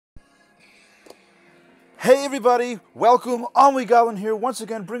Hey everybody, welcome, AngryWhoreJo here, once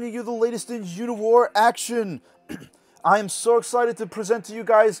again bringing you the latest in Uniwar action. I am so excited to present to you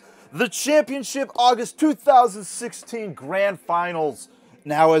guys the Championship August 2016 Grand Finals.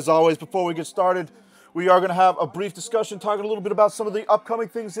 Now, as always, before we get started, we are going to have a brief discussion talking a little bit about some of the upcoming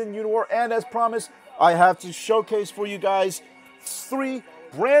things in Uniwar, and as promised, I have to showcase for you guys 3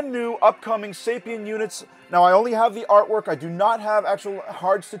 brand new upcoming Sapien units. Now, I only have the artwork. I do not have actual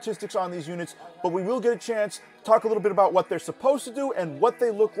hard statistics on these units, but we will get a chance to talk a little bit about what they're supposed to do and what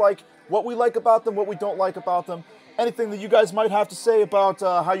they look like, what we like about them, what we don't like about them, anything that you guys might have to say about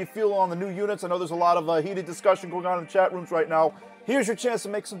how you feel on the new units. I know there's a lot of heated discussion going on in the chat rooms right now. Here's your chance to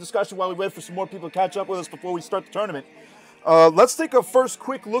make some discussion while we wait for some more people to catch up with us before we start the tournament. Let's take a first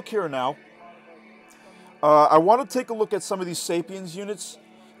quick look here now. I want to take a look at some of these Sapiens units.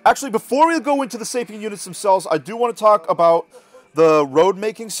 Actually, before we go into the Sapien units themselves, I do want to talk about the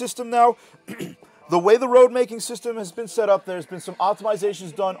road-making system now. The way the road-making system has been set up, there's been some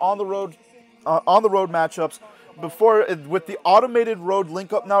optimizations done on the road matchups. Before, with the automated road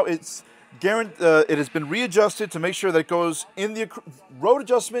link-up now, it has been readjusted to make sure that it goes in the road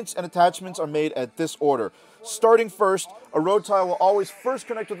adjustments and attachments are made at this order. Starting first, a road tile will always first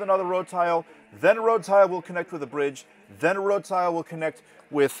connect with another road tile, then a road tile will connect with a bridge, then a road tile will connect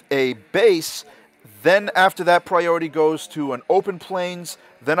with a base, then after that priority goes to an open plains,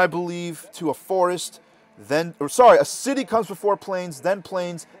 then I believe to a forest, a city comes before plains, then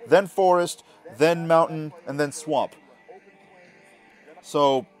forest, then mountain, and then swamp.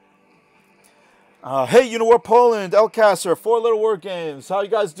 So, hey, Uniwar Poland, El Casser, 4 Little Word Games, how you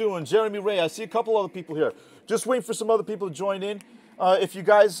guys doing? Jeremy Ray, I see a couple other people here. Just waiting for some other people to join in. If you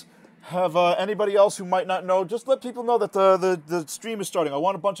guys have anybody else who might not know, just let people know that the stream is starting. I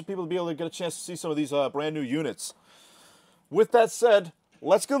want a bunch of people to be able to get a chance to see some of these brand new units. With that said,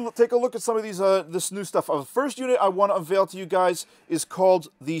 let's go take a look at some of these this new stuff. The first unit I want to unveil to you guys is called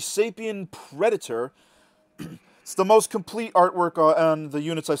the Sapien Predator. It's the most complete artwork on the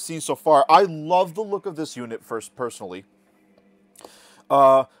units I've seen so far. I love the look of this unit personally.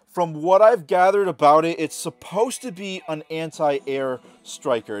 From what I've gathered about it, it's supposed to be an anti-air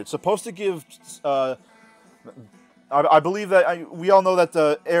striker. It's supposed to give... I believe that... we all know that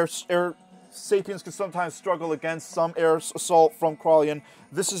the air Sapiens can sometimes struggle against some air assault from Crawlian.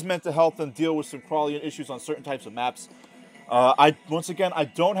 This is meant to help them deal with some Crawlian issues on certain types of maps. Once again, I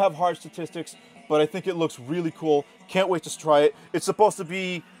don't have hard statistics, but I think it looks really cool. Can't wait to try it. It's supposed to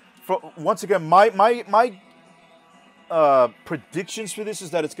be... once again, my predictions for this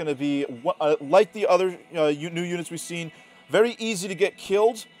is that it's going to be like the other new units we've seen, very easy to get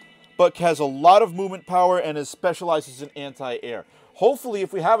killed, but has a lot of movement power and specializes in anti-air. Hopefully,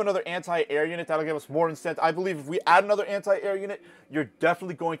 if we have another anti-air unit, that'll give us more incentive. I believe if we add another anti-air unit, you're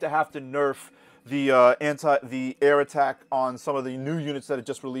definitely going to have to nerf the air attack on some of the new units that had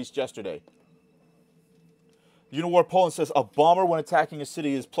just released yesterday. Uniwar Poland says a bomber when attacking a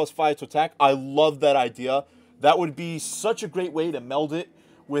city is +5 to attack. I love that idea. That would be such a great way to meld it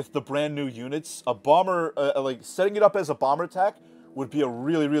with the brand new units. A bomber, like setting it up as a bomber attack would be a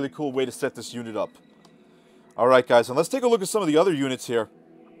really, really cool way to set this unit up. All right, guys, and let's take a look at some of the other units here.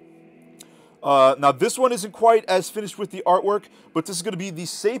 Now, this one isn't quite as finished with the artwork, but this is going to be the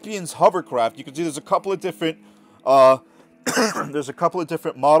Sapiens hovercraft. You can see there's a couple of different,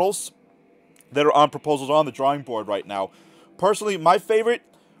 models that are on proposals on the drawing board right now. Personally, my favorite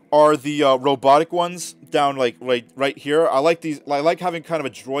are the robotic ones down like right here. I like these. I like having kind of a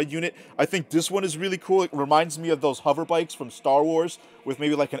droid unit. I think this one is really cool. It reminds me of those hover bikes from Star Wars with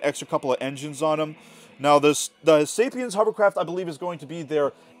maybe like an extra couple of engines on them. Now the Sapiens hovercraft, I believe, is going to be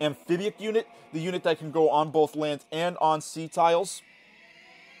their amphibious unit, the unit that can go on both land and on sea tiles.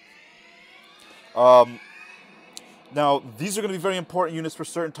 Now these are going to be very important units for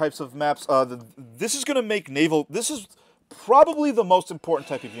certain types of maps. This is going to make naval. This is probably the most important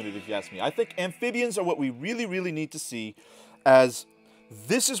type of unit, if you ask me. I think amphibians are what we really, really need to see, as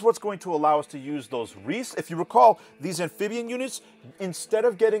this is what's going to allow us to use those reefs. If you recall, these amphibian units, instead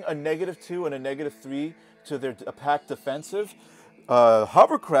of getting a -2 and a -3 to their attack defensive,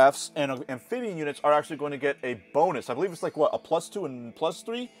 hovercrafts and amphibian units are actually going to get a bonus. I believe it's like, what, a +2 and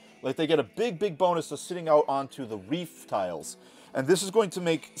 +3? Like, they get a big, big bonus to sitting out onto the reef tiles. And this is going to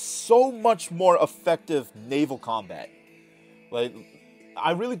make so much more effective naval combat. Like,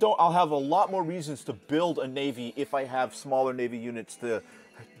 I really don't... I'll have a lot more reasons to build a navy if I have smaller navy units to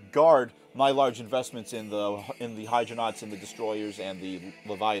guard my large investments in the Hydronauts and the Destroyers and the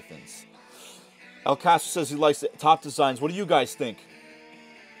Leviathans. El Castro says he likes the top designs. What do you guys think?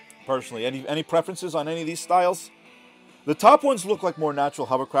 Personally, any preferences on any of these styles? The top ones look like more natural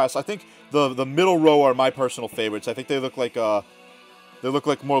hovercrafts. I think the middle row are my personal favorites. I think they look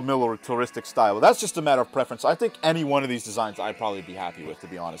like more militaristic style. But that's just a matter of preference. I think any one of these designs I'd probably be happy with, to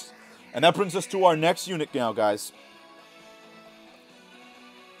be honest. And that brings us to our next unit now, guys.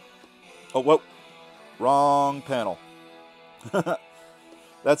 Oh, whoa. Wrong panel.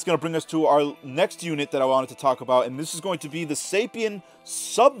 That's going to bring us to our next unit that I wanted to talk about, and this is going to be the Sapien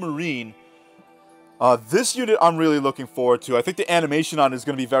Submarine. This unit I'm really looking forward to. I think the animation on it is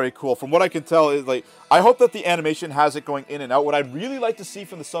going to be very cool. From what I can tell, is like I hope that the animation has it going in and out. What I'd really like to see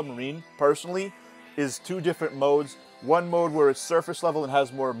from the submarine, personally, is 2 different modes. One mode where it's surface level and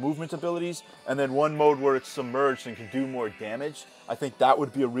has more movement abilities, and then one mode where it's submerged and can do more damage. I think that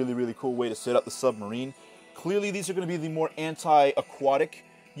would be a really, really cool way to set up the submarine. Clearly, these are going to be the more anti-aquatic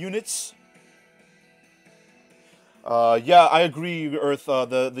units. Yeah, I agree, Earth.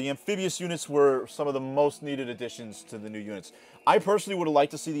 The amphibious units were some of the most needed additions to the new units. I personally would have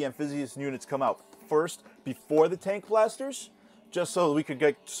liked to see the amphibious units come out first before the tank blasters, just so we could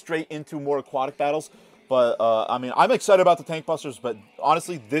get straight into more aquatic battles. But, I mean, I'm excited about the tank blasters, but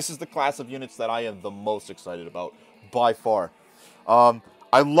honestly, this is the class of units that I am the most excited about, by far.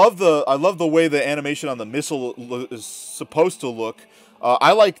 I love the way the animation on the missile is supposed to look.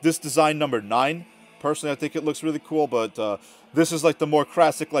 I like this design number 9. Personally, I think it looks really cool, but this is like the more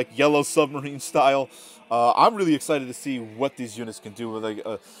classic, like yellow submarine style. I'm really excited to see what these units can do. Like,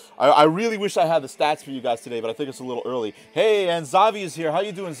 I really wish I had the stats for you guys today, but I think it's a little early. Hey, and Zavi is here. How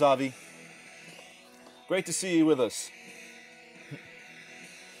you doing, Zavi? Great to see you with us.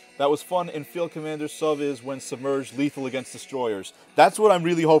 That was fun in Field Commander Sub is when submerged, lethal against destroyers. That's what I'm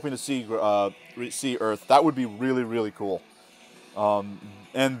really hoping to see, Earth. That would be really, really cool.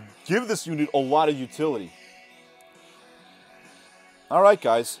 And give this unit a lot of utility. All right,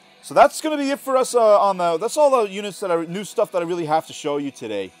 guys. So that's going to be it for us that's all the units that are new stuff that I really have to show you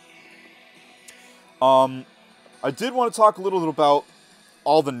today. I did want to talk a little bit about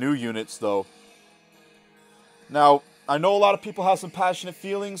all the new units, though. Now, I know a lot of people have some passionate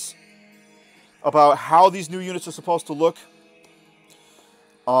feelings about how these new units are supposed to look.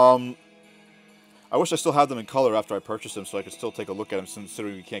 I wish I still had them in color after I purchased them so I could still take a look at them,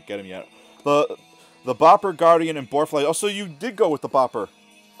 considering we can't get them yet. The Bopper, Guardian, and Borfly. Also, you did go with the Bopper.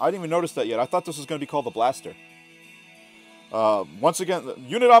 I didn't even notice that yet. I thought this was going to be called the Blaster. Once again, the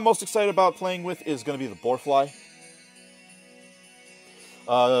unit I'm most excited about playing with is going to be the Borfly.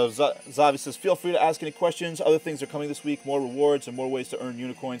 Zavi says, feel free to ask any questions. Other things are coming this week. More rewards and more ways to earn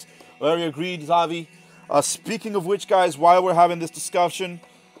unicoins. Larry agreed, Zavi. Speaking of which, guys, while we're having this discussion,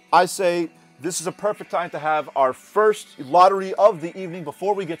 I say this is a perfect time to have our first lottery of the evening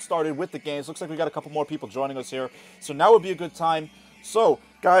before we get started with the games. Looks like we got a couple more people joining us here. So now would be a good time. So,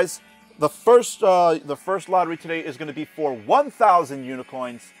 guys, the first lottery today is going to be for 1,000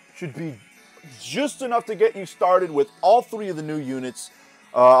 unicoins. Should be just enough to get you started with all 3 of the new units.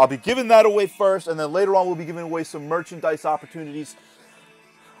 I'll be giving that away first, and then later on we'll be giving away some merchandise opportunities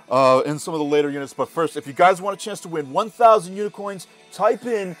in some of the later units. But first, if you guys want a chance to win 1,000 unicoins, type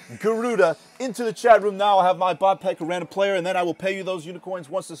in Garuda into the chat room now. I'll have my bot pick a random player, and then I will pay you those unicoins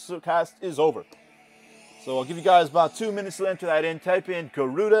once the cast is over. So I'll give you guys about 2 minutes to enter that in. Type in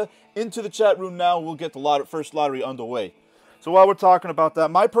Garuda into the chat room now. We'll get the first lottery underway. So while we're talking about that,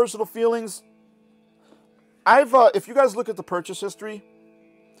 my personal feelings, if you guys look at the purchase history,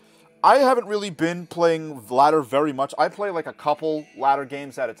 I haven't really been playing ladder very much. I play like a couple ladder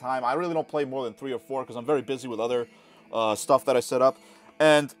games at a time. I really don't play more than 3 or 4 because I'm very busy with other stuff that I set up.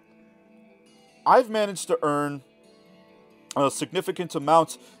 And I've managed to earn a significant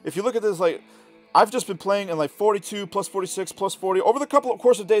amount. If you look at this, like, I've just been playing in like 42 plus 46 plus 40. Over the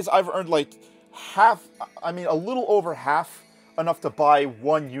course of days, I've earned like a little over half enough to buy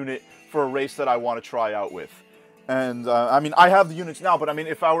 1 unit for a race that I want to try out with. And, I mean, I have the units now, but, I mean,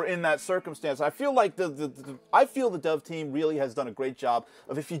 if I were in that circumstance, I feel like the dev team really has done a great job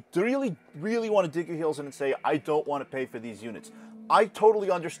of, if you really, really want to dig your heels in and say, I don't want to pay for these units. I totally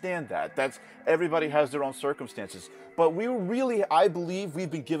understand that. Everybody has their own circumstances. But I believe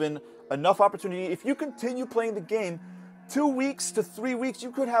we've been given enough opportunity. If you continue playing the game, 2 weeks to 3 weeks,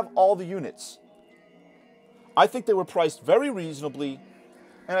 you could have all the units. I think they were priced very reasonably.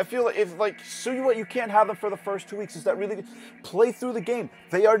 And I feel like so you can't have them for the first 2 weeks. Is that really good? Play through the game.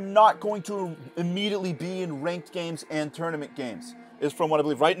 They are not going to immediately be in ranked games and tournament games, is from what I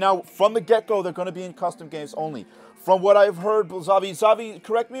believe. Right now, from the get-go, they're going to be in custom games only. From what I've heard, Zavi,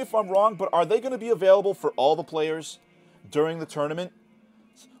 correct me if I'm wrong, but are they going to be available for all the players during the tournament?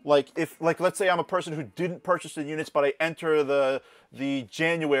 Like, let's say I'm a person who didn't purchase the units, but I enter the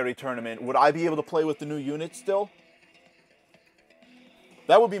January tournament, would I be able to play with the new units still?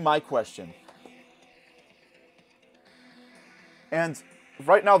 That would be my question. And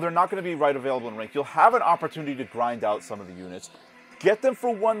right now, they're not going to be right available in rank. You'll have an opportunity to grind out some of the units. Get them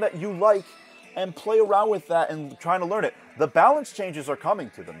for one that you like and play around with that and trying to learn it. The balance changes are coming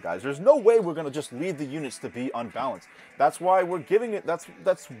to them, guys. There's no way we're going to just leave the units to be unbalanced. That's why we're giving it, that's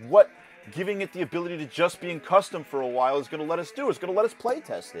what giving it the ability to just be in custom for a while is going to let us do. It's going to let us play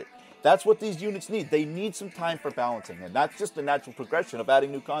test it. That's what these units need. They need some time for balancing, and that's just the natural progression of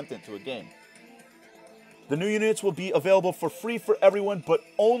adding new content to a game. The new units will be available for free for everyone, but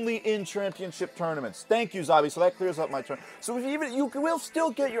only in championship tournaments. Thank you, Zabi. So that clears up my turn. So you will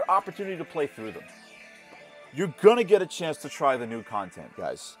still get your opportunity to play through them. You're going to get a chance to try the new content,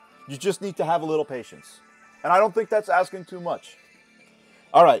 guys. You just need to have a little patience. And I don't think that's asking too much.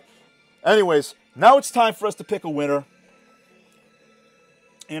 All right. Anyways, now it's time for us to pick a winner.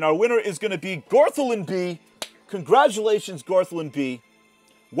 And our winner is going to be Gorthelin B. Congratulations, Gorthelin B.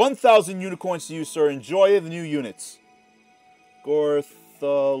 1,000 unicorns to you, sir. Enjoy the new units.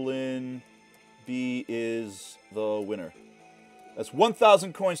 Gorthelin B is the winner. That's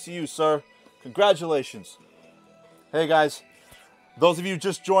 1,000 coins to you, sir. Congratulations. Hey, guys. Those of you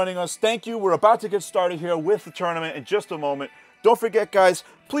just joining us, thank you. We're about to get started here with the tournament in just a moment. Don't forget, guys,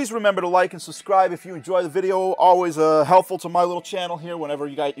 please remember to like and subscribe if you enjoy the video. Always helpful to my little channel here whenever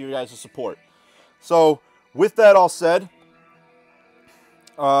you get your guys' support. So, with that all said,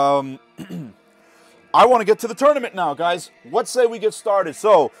 I want to get to the tournament now, guys. What say we get started?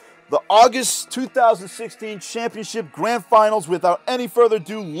 So, the August 2016 Championship Grand Finals. Without any further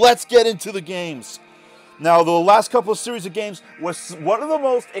ado, let's get into the games. Now, the last couple of series of games was one of the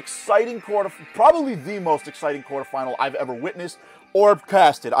most exciting probably the most exciting quarterfinal I've ever witnessed or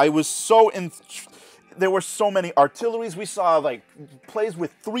casted. I was so there were so many artilleries. We saw like plays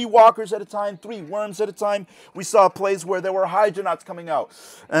with 3 walkers at a time, 3 worms at a time. We saw plays where there were Hydronauts coming out,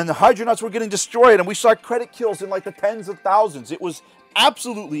 and the Hydronauts were getting destroyed, and we saw credit kills in like the tens of thousands. It was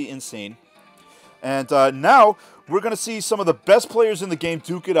absolutely insane. And now we're going to see some of the best players in the game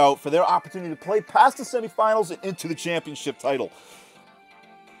duke it out for their opportunity to play past the semifinals and into the championship title.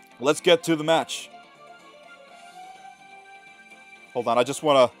 Let's get to the match. Hold on, I just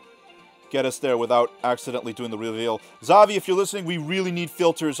want to get us there without accidentally doing the reveal. Zavi, if you're listening, we really need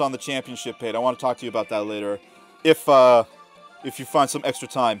filters on the championship page. I want to talk to you about that later, if you find some extra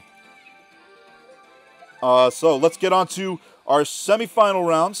time. So let's get on to our semifinal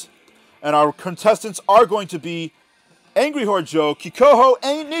rounds. And our contestants are going to be AngryWhoreJo, Kikoho,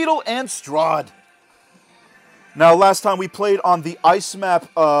 Needle, and Sdwrade. Now, last time we played on the ice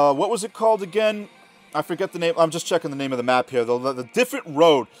map, what was it called again? I forget the name. I'm just checking the name of the map here. The different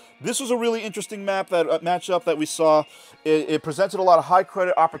road. This was a really interesting map, matchup that we saw. It presented a lot of high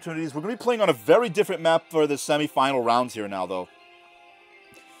credit opportunities. We're going to be playing on a very different map for the semifinal rounds here now, though.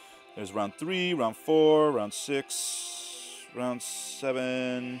 There's round 3, round 4, round 6, round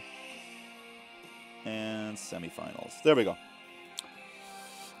 7... and semifinals. There we go.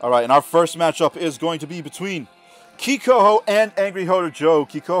 All right, and our first matchup is going to be between Kikoho and AngryWhoreJo.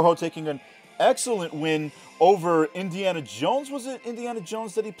 Kikoho taking an excellent win over Indiana Jones. Was it Indiana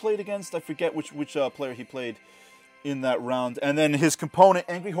Jones that he played against? I forget which player he played in that round. And then his component,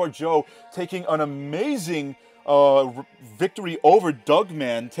 AngryWhoreJo, taking an amazing victory over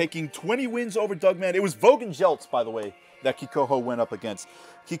Dougman, taking 20 wins over Dougman. It was Vogenjeltz, by the way, that Kikoho went up against.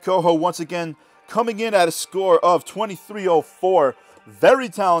 Kikoho, once again, coming in at a score of 2304. Very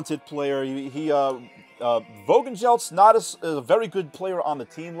talented player. Vogenjeltz, not a very good player on the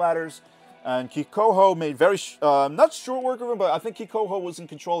team ladders. And Kikoho made not sure work of him, but I think Kikoho was in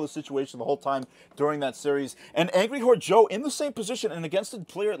control of the situation the whole time during that series. And AngryWhoreJo in the same position and against a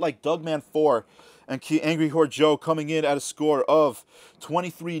player like Dougman 4. And AngryWhoreJo coming in at a score of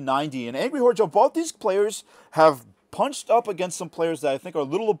 2390. And AngryWhoreJo, both these players have punched up against some players that I think are a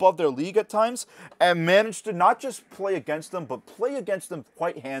little above their league at times and managed to not just play against them, but play against them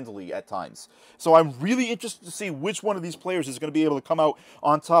quite handily at times. So I'm really interested to see which one of these players is going to be able to come out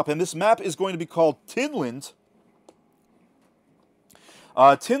on top. And this map is going to be called Tinland.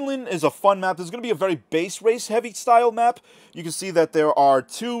 Tinland is a fun map. This is going to be a very base race heavy style map. You can see that there are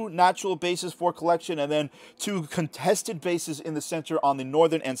 2 natural bases for collection and then 2 contested bases in the center on the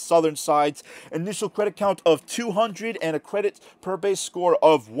northern and southern sides. Initial credit count of 200 and a credit per base score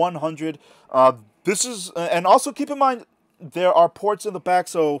of 100. And also keep in mind there are ports in the back,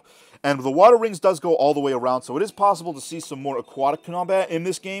 and the water rings does go all the way around, so it is possible to see some more aquatic combat in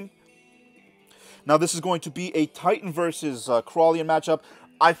this game. Now, this is going to be a Titan versus Crawlian matchup.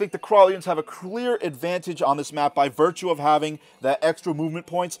 I think the Crawlians have a clear advantage on this map by virtue of having that extra movement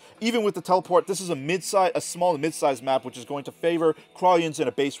points. Even with the teleport, this is a small and mid-sized map, which is going to favor Crawlians in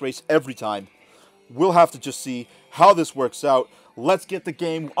a base race every time. We'll have to just see how this works out. Let's get the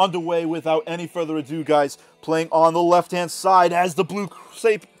game underway without any further ado, guys. Playing on the left-hand side as the Blue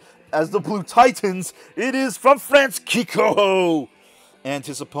Titans, it is from France, Kikoho. And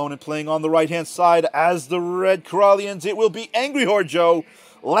his opponent playing on the right-hand side as the Red Crawlians, it will be AngryWhoreJo.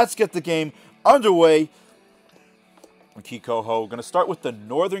 Let's get the game underway. Kikoho, going to start with the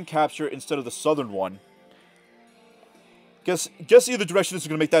northern capture instead of the southern one. Guess either direction this is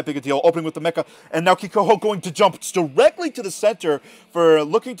going to make that big a deal. Opening with the mecha, and now Kikoho going to jump directly to the center for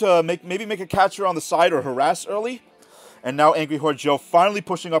looking to maybe make a capture on the side or harass early. And now AngryWhoreJo finally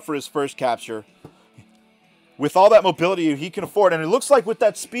pushing up for his first capture. With all that mobility he can afford, and it looks like with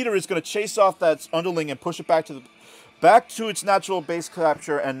that speeder is going to chase off that underling and push it back to its natural base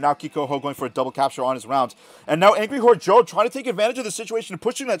capture, and now Kikoho going for a double capture on his round. And now AngryWhoreJo trying to take advantage of the situation and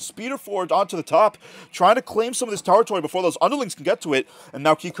pushing that speeder forward onto the top, trying to claim some of this territory before those underlings can get to it. And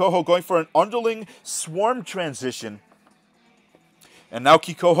now Kikoho going for an underling swarm transition. And now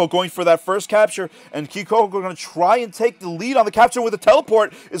Kikoho going for that first capture, and Kikoho going to try and take the lead on the capture with a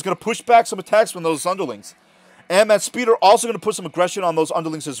teleport, is going to push back some attacks from those underlings. And that speeder also going to put some aggression on those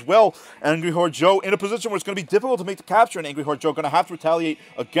underlings as well. AngryWhoreJo in a position where it's going to be difficult to make the capture, and AngryWhoreJo going to have to retaliate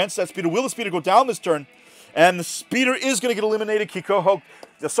against that speeder. Will the speeder go down this turn? And the speeder is going to get eliminated.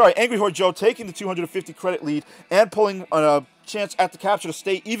 AngryWhoreJo taking the 250 credit lead and pulling a chance at the capture to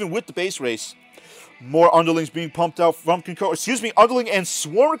stay even with the base race. More underlings being pumped out from Kikoho. Underling and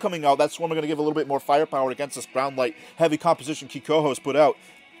Swarmer coming out. That Swarmer going to give a little bit more firepower against this ground light heavy composition Kikoho has put out.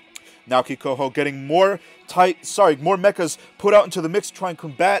 Now Kikoho getting more mechas put out into the mix to try and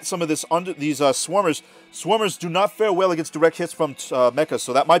combat some of these swarmers. Swarmers do not fare well against direct hits from mechas,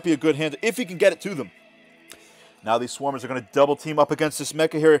 so that might be a good hand if he can get it to them. Now these swarmers are going to double team up against this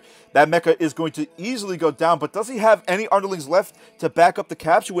mecha here. That mecha is going to easily go down, but does he have any underlings left to back up the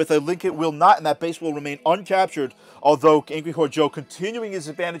capture with? I think it will not, and that base will remain uncaptured, although AngryWhoreJo continuing his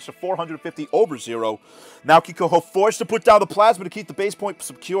advantage to 450 over 0. Now Kikoho forced to put down the plasma to keep the base point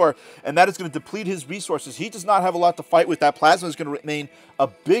secure, and that is going to deplete his resources. He does not have a lot to fight with. That plasma is going to remain a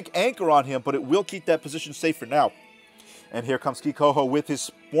big anchor on him, but it will keep that position safe for now. And here comes Kikoho with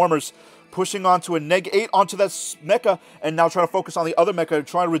his swarmers, pushing onto a -8 onto that mecha, and now trying to focus on the other mecha,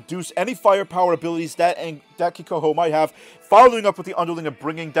 trying to reduce any firepower abilities that Kikoho might have, following up with the underling and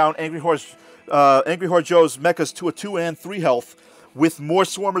bringing down AngryWhoreJo's mechas to a 2 and 3 health. With more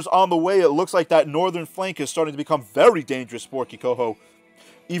swarmers on the way, it looks like that northern flank is starting to become very dangerous for Kikoho.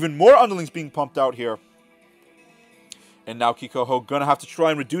 Even more underlings being pumped out here. And now Kikoho going to have to try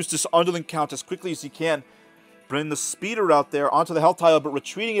and reduce this underling count as quickly as he can. Bring the speeder out there onto the health tile, but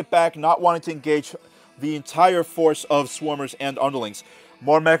retreating it back, not wanting to engage the entire force of swarmers and underlings.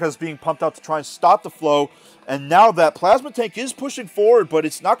 More mechas being pumped out to try and stop the flow, and now that plasma tank is pushing forward, but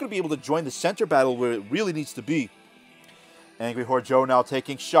it's not going to be able to join the center battle where it really needs to be. AngryWhoreJo now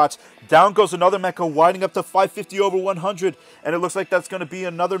taking shots. Down goes another mecha, winding up to 550 over 100, and it looks like that's going to be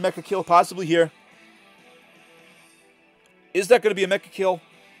another mecha kill possibly here. Is that going to be a mecha kill?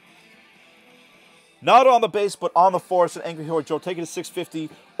 Not on the base, but on the force, and AngryWhoreJo taking it to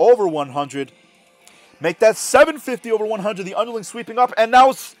 650 over 100. Make that 750 over 100, the underling sweeping up, and now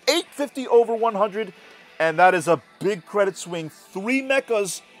it's 850 over 100, and that is a big credit swing. 3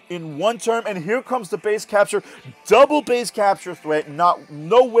 mechas in one turn, and here comes the base capture. Double base capture threat.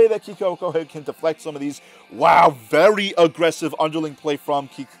 No way that Kikoho can deflect some of these. Wow, very aggressive underling play from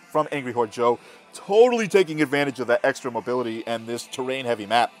AngryWhoreJo. Totally taking advantage of that extra mobility and this terrain-heavy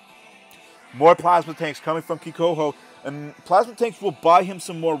map. More plasma tanks coming from Kikoho, and plasma tanks will buy him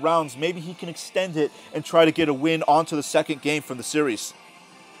some more rounds. Maybe he can extend it and try to get a win onto the second game from the series.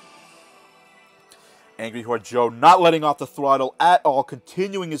 AngryWhoreJo not letting off the throttle at all,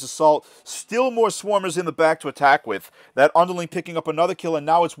 continuing his assault. Still more swarmers in the back to attack with. That underling picking up another kill, and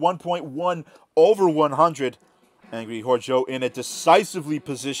now it's 1.1 over 100. AngryWhoreJo in a decisively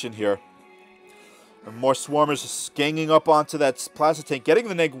position here. And more swarmers ganging up onto that plasma tank, getting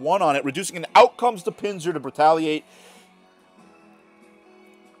the -1 on it, reducing, and out comes the Pinzer to retaliate.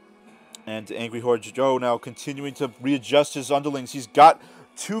 And AngryWhoreJo now continuing to readjust his underlings. He's got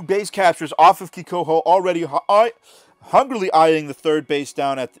 2 base captures off of Kikoho already, hungrily eyeing the third base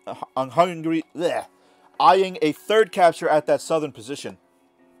down at eyeing a third capture at that southern position.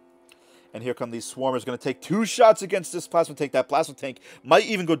 And here come these swarmers, going to take 2 shots against this plasma tank. That plasma tank might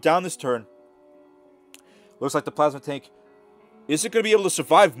even go down this turn. Looks like the plasma tank isn't going to be able to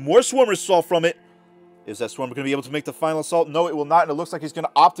survive. More swarmers fall from it. Is that Swarmer going to be able to make the final assault? No, it will not, and it looks like he's going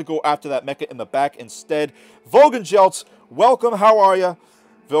to opt to go after that mecha in the back instead. Vogenjeltz, welcome, how are you?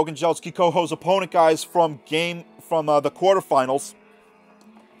 Vogenjeltz, Kikoho's opponent, guys, from the quarterfinals.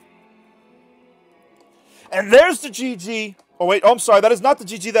 And there's the GG. Oh, wait, oh, I'm sorry, that is not the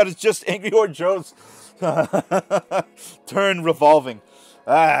GG, that is just AngryWhoreJo's turn revolving.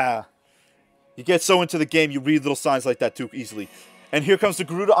 You get so into the game, you read little signs like that too easily. And here comes the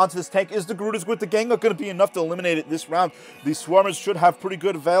Garuda onto this tank. Is the Garuda's with the gang up going to be enough to eliminate it this round? These Swarmers should have pretty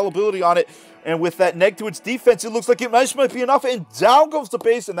good availability on it. And with that neg to its defense, it looks like it might be enough. And down goes the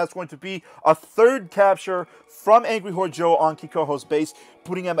base, and that's going to be a third capture from AngryWhoreJo on Kikoho's base,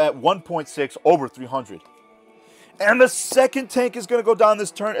 putting him at 1.6 over 300. And the second tank is going to go down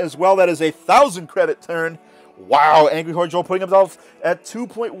this turn as well. That is a 1,000 credit turn. Wow, AngryWhoreJo putting himself at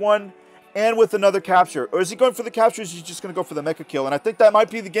 2.1. And with another capture. Or is he going for the capture, or is he just going to go for the mecha kill? And I think that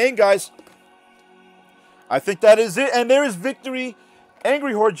might be the game, guys. I think that is it. And there is victory.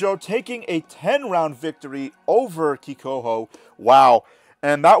 AngryWhoreJo taking a 10-round victory over Kikoho. Wow.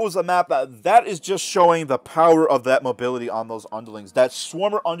 And that was a map that is just showing the power of that mobility on those underlings. That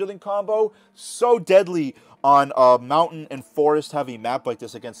Swarmer underling combo, so deadly on a mountain and forest heavy map like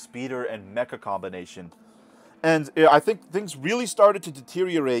this against speeder and mecha combination. And I think things really started to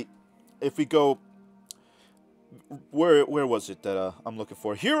deteriorate. If we go, where was it that I'm looking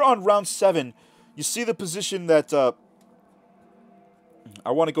for? Here on round 7, you see the position that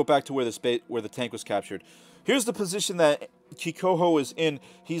I want to go back to where the tank was captured. Here's the position that Kikoho is in.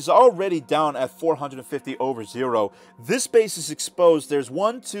 He's already down at 450 over 0. This base is exposed. There's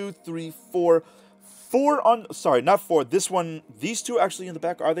 1, 2, 3, 4 on. Sorry, not 4. This one. These two actually in the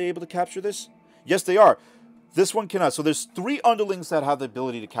back. Are they able to capture this? Yes, they are. This one cannot. So there's 3 underlings that have the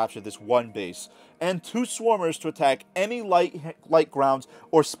ability to capture this one base, and 2 swarmers to attack any light grounds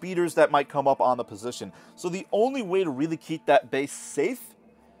or speeders that might come up on the position. So the only way to really keep that base safe,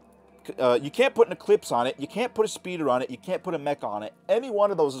 you can't put an Eclipse on it, you can't put a speeder on it, you can't put a mech on it. Any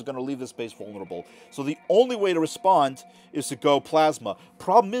one of those is going to leave this base vulnerable. So the only way to respond is to go Plasma.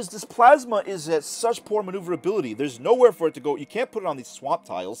 Problem is, this Plasma is at such poor maneuverability. There's nowhere for it to go. You can't put it on these swamp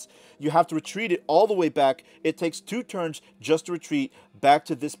tiles. You have to retreat it all the way back. It takes 2 turns just to retreat back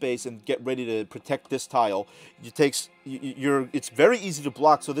to this base and get ready to protect this tile. It's very easy to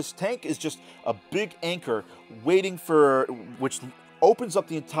block. So this tank is just a big anchor waiting for which opens up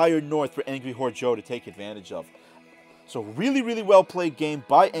the entire north for AngryWhoreJo to take advantage of. So really, really well played game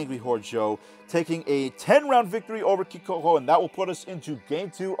by AngryWhoreJo, taking a 10-round victory over Kikoho, and that will put us into Game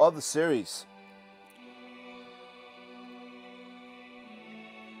 2 of the series.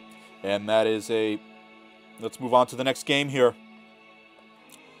 And that is let's move on to the next game here.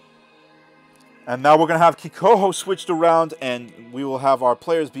 And now we're going to have Kikoho switched around, and we will have our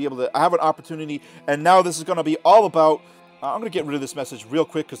players be able to have an opportunity. And now this is going to be all about... I'm going to get rid of this message real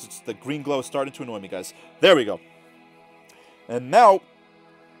quick because it's the green glow is starting to annoy me, guys. There we go. And now,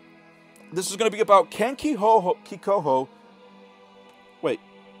 this is going to be about can Kikoho... Wait.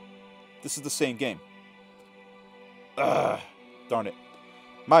 This is the same game. Darn it.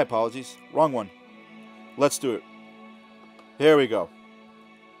 My apologies. Wrong one. Let's do it. Here we go.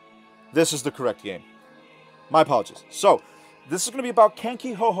 This is the correct game. My apologies. So, this is going to be about can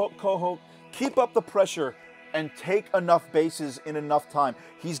Kikoho keep up the pressure and take enough bases in enough time.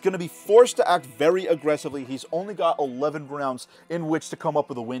 He's going to be forced to act very aggressively. He's only got 11 rounds in which to come up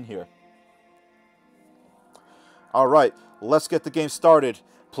with a win here. All right, let's get the game started.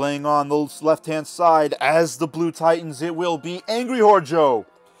 Playing on the left-hand side as the Blue Titans, it will be AngryWhoreJo.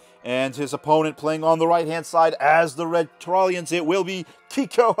 And his opponent playing on the right-hand side as the Red Trollians, it will be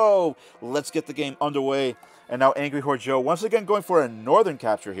Kikoho. Let's get the game underway. And now AngryWhoreJo once again going for a northern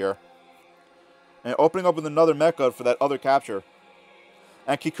capture here. And opening up with another mecha for that other capture.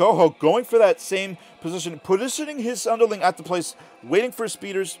 And Kikoho going for that same position, positioning his underling at the place, waiting for his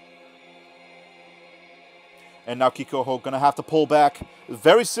speeders. And now Kikoho going to have to pull back.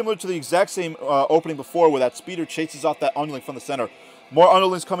 Very similar to the exact same opening before, where that speeder chases off that underling from the center. More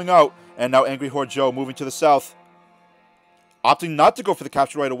underlings coming out. And now AngryWhoreJo moving to the south. Opting not to go for the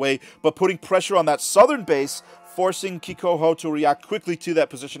capture right away, but putting pressure on that southern base, forcing Kikoho to react quickly to that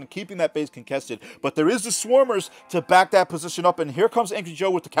position and keeping that base contested. But there is the Swarmers to back that position up, and here comes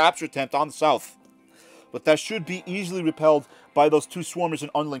AngryWhoreJo with the capture attempt on the south. But that should be easily repelled by those 2 Swarmers and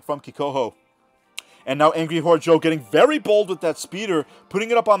underling from Kikoho. And now AngryWhoreJo getting very bold with that speeder,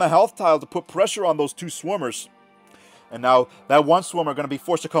 putting it up on the health tile to put pressure on those 2 Swarmers. And now that one Swarmer going to be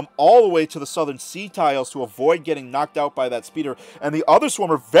forced to come all the way to the southern C tiles to avoid getting knocked out by that speeder. And the other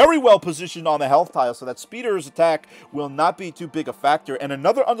Swarmer very well positioned on the health tile, so that speeder's attack will not be too big a factor. And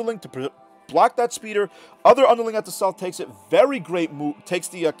another underling to block that speeder. Other underling at the south takes it. Very great move. Takes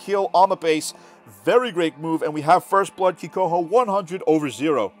the kill on the base. Very great move. And we have first blood Kikoho 100 over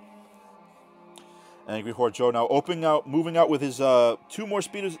 0. AngryWhoreJo now moving out with his 2 more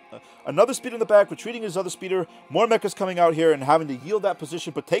speeders. Another speeder in the back, retreating his other speeder. More mechas coming out here and having to yield that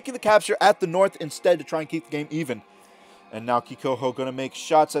position, but taking the capture at the north instead to try and keep the game even. And now Kikoho going to make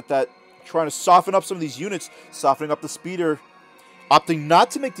shots at that, trying to soften up some of these units, softening up the speeder. Opting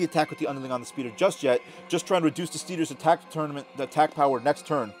not to make the attack with the underling on the speeder just yet, just trying to reduce the speeder's attack power next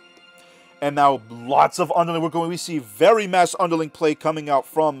turn. And now lots of underling. We see very mass underling play coming out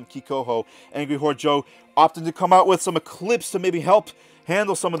from Kikoho. AngryWhoreJo opting to come out with some Eclipse to maybe help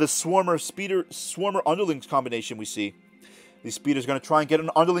handle some of this swarmer underlings combination we see. These speeders going to try and get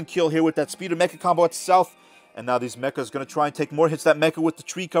an underling kill here with that speeder mecha combo at the south. And now these mechas going to try and take more hits. That mecha with the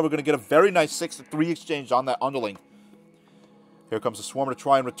tree cover going to get a very nice 6-3 exchange on that underling. Here comes the Swarmer to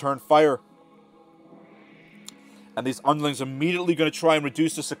try and return fire. And these underlings immediately going to try and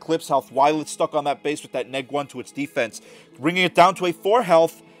reduce this Eclipse health while it's stuck on that base with that neg1 to its defense. Bringing it down to a 4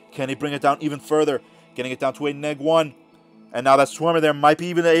 health. Can he bring it down even further? Getting it down to a neg1. And now that Swarmer there might be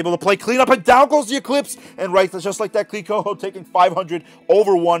even able to play cleanup. And down goes the Eclipse. And right, just like that, Kikoho taking 500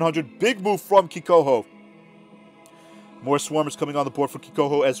 over 100. Big move from Kikoho. More Swarmers coming on the board for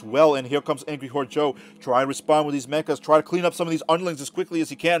Kikoho as well. And here comes AngryWhoreJo. Try and respond with these mechas. Try to clean up some of these underlings as quickly as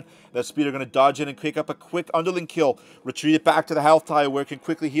he can. That speeder going to dodge in and pick up a quick underling kill. Retreat it back to the health tile where it can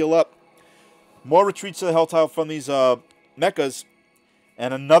quickly heal up. More retreats to the health tile from these mechas.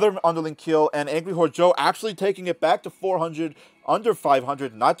 And another underling kill. And AngryWhoreJo actually taking it back to 400, under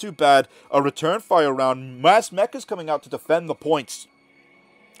 500. Not too bad. A return fire round. Mass mechas coming out to defend the points.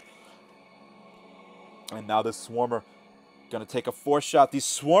 And now this Swarmer going to take a 4-shot. The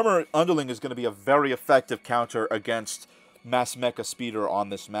Swarmer underling is going to be a very effective counter against Mass Mecha Speeder on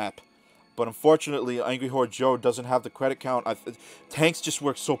this map. But unfortunately, AngryWhoreJo doesn't have the credit count. Tanks just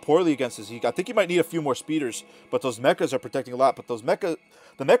work so poorly against this. I think he might need a few more speeders, but those mechas are protecting a lot. But the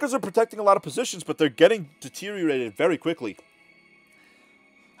mechas are protecting a lot of positions, but they're getting deteriorated very quickly.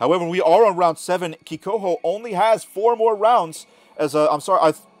 However, we are on round 7. Kikoho only has 4 more rounds.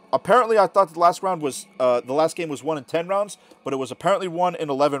 Apparently, I thought the last round was the last game was won in 10 rounds, but it was apparently won in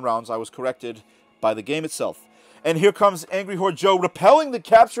 11 rounds. I was corrected by the game itself. And here comes AngryWhoreJo repelling the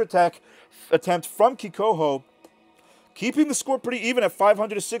capture attempt from Kikoho, keeping the score pretty even at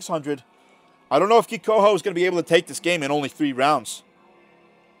 500 to 600. I don't know if Kikoho is going to be able to take this game in only 3 rounds.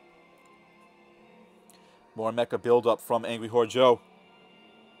 More mecha build-up from AngryWhoreJo.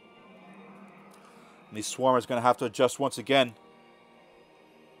 And these Swarmers going to have to adjust once again.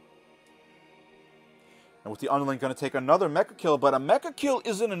 And with the underling going to take another mecha kill, but a mecha kill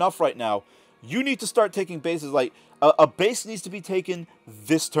isn't enough right now. You need to start taking bases. Like a base needs to be taken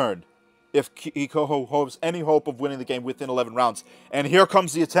this turn if Kikoho hopes any hope of winning the game within 11 rounds. And here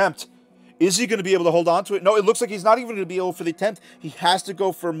comes the attempt. Is he going to be able to hold on to it? No, it looks like he's not even going to be able for the attempt. He has to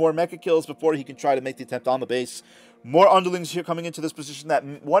go for more mecha kills before he can try to make the attempt on the base. More underlings here coming into this position. That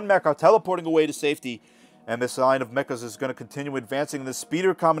one mecha teleporting away to safety. And this line of mechas is going to continue advancing. The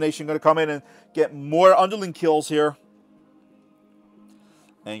speeder combination going to come in and get more underling kills here.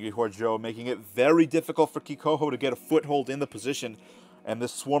 AngryWhoreJo making it very difficult for Kikoho to get a foothold in the position. And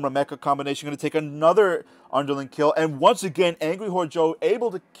this Swarmer mecha combination going to take another underling kill. And once again, AngryWhoreJo able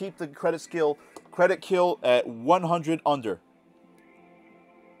to keep the credit kill at 100 under.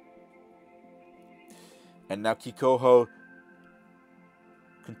 And now Kikoho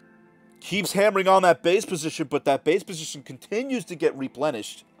keeps hammering on that base position, but that base position continues to get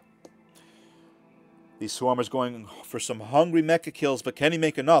replenished. These Swarmers going for some hungry mecha kills, but can he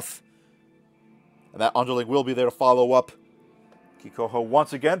make enough? And that underling will be there to follow up. Kikoho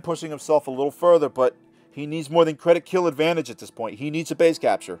once again pushing himself a little further, but he needs more than credit kill advantage at this point. He needs a base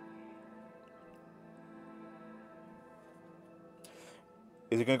capture.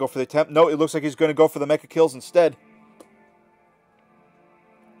 Is he going to go for the attempt? No, it looks like he's going to go for the mecha kills instead.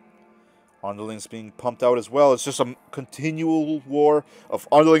 Underlings being pumped out as well. It's just a continual war of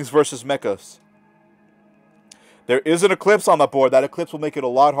underlings versus mechas. There is an Eclipse on the board. That Eclipse will make it a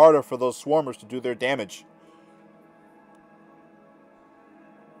lot harder for those Swarmers to do their damage.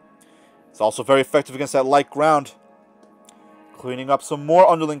 It's also very effective against that light ground. Cleaning up some more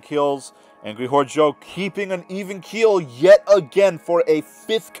underling kills. AngryWhoreJo keeping an even keel yet again for a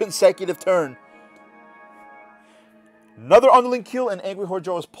 5th consecutive turn. Another underling kill, and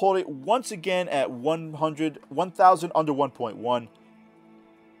AngryWhoreJo has pulled it once again at 1,000 under 1.1.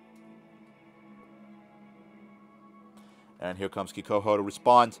 And here comes Kikoho to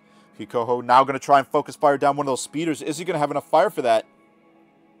respond. Kikoho now going to try and focus fire down one of those speeders. Is he going to have enough fire for that?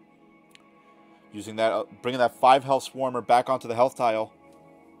 Using that, bringing that 5 health Swarmer back onto the health tile.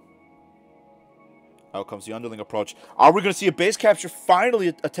 Out comes the underling approach. Are we going to see a base capture finally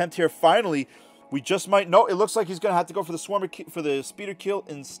attempt here? Finally, we just might. No, it looks like he's going to have to go for the Swarmer for the speeder kill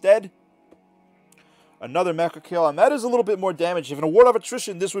instead. Another mecha kill, and that is a little bit more damage. If in a ward of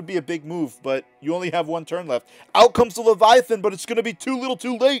attrition, this would be a big move, but you only have 1 turn left. Out comes the Leviathan, but it's going to be too little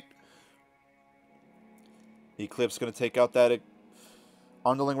too late. Eclipse going to take out that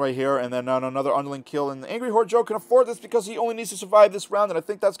underling right here, and then another underling kill. And AngryWhoreJo can afford this because he only needs to survive this round, and I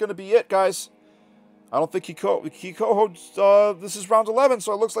think that's going to be it, guys. I don't think Kikoho, this is round 11,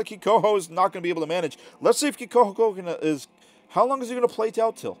 so it looks like Kikoho is not going to be able to manage. Let's see if Kikoho is, how long is he going to play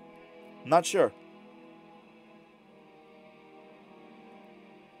out till? Not sure.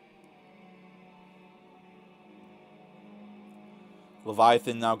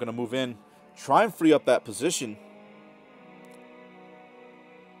 Leviathan now going to move in, try and free up that position.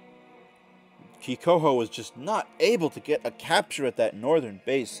 Kikoho was just not able to get a capture at that northern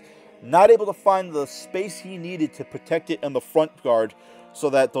base. Not able to find the space he needed to protect it in the front guard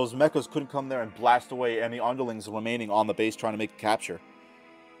so that those mechas couldn't come there and blast away any underlings remaining on the base trying to make a capture.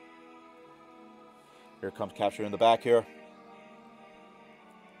 Here comes capture in the back here.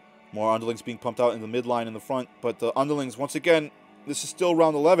 More underlings being pumped out in the midline in the front, but the underlings, once again, this is still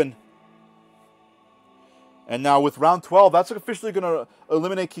round 11. And now with round 12, that's officially going to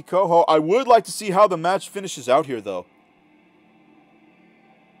eliminate Kikoho. I would like to see how the match finishes out here, though.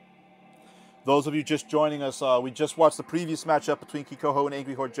 Those of you just joining us, we just watched the previous matchup between Kikoho and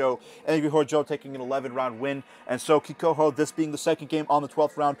AngryWhoreJo. AngryWhoreJo taking an 11-round win. And so Kikoho, this being the second game on the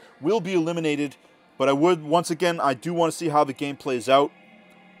 12th round, will be eliminated. But I would, once again, I do want to see how the game plays out.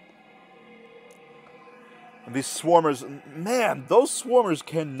 And these Swarmers, man, those Swarmers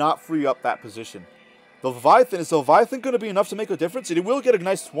cannot free up that position. The Leviathan, is the Leviathan going to be enough to make a difference? It will get a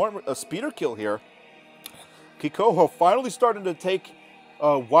nice speeder kill here. Kikoho finally starting to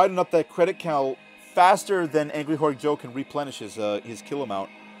widen up that credit count faster than AngryWhoreJo can replenish his kill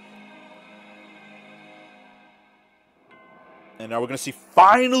amount. And now we're going to see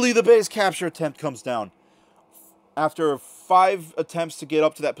finally the base capture attempt comes down. After 5 attempts to get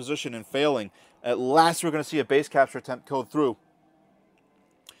up to that position and failing, at last we're going to see a base capture attempt go through.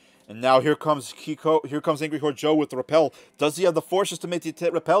 And now here comes AngryWhoreJo with the repel. Does he have the forces to make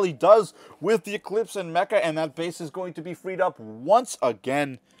the repel? He does with the Eclipse and Mecha, and that base is going to be freed up once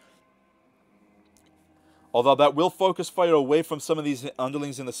again. Although that will focus fire away from some of these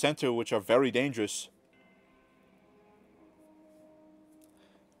underlings in the center, which are very dangerous.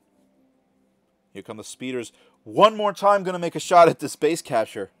 Here come the speeders. One more time going to make a shot at this base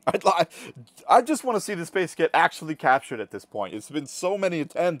capture. I just want to see this base get actually captured at this point. It's been so many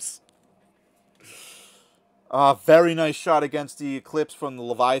attempts. Very nice shot against the Eclipse from the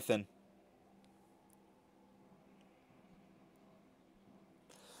Leviathan.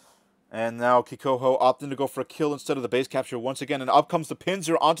 And now Kikoho opting to go for a kill instead of the base capture once again. And up comes the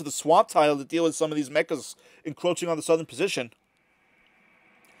Pinzer onto the swamp tile to deal with some of these mechas encroaching on the southern position.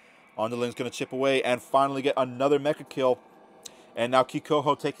 Underling's going to chip away and finally get another mecha kill. And now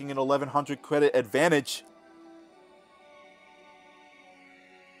Kikoho taking an 1100 credit advantage.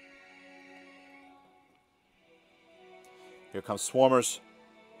 Here comes Swarmers.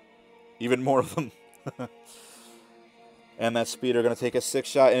 Even more of them. And that speeder going to take a 6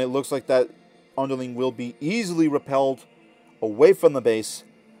 shot. And it looks like that underling will be easily repelled away from the base.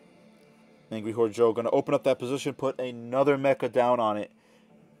 AngryWhoreJo going to open up that position, put another mecha down on it.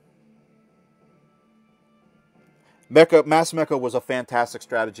 Mass Mecha was a fantastic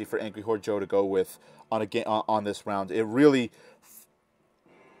strategy for AngryWhoreJo to go with on this round. It really,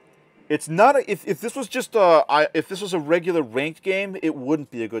 it's not if this was just if this was a regular ranked game, it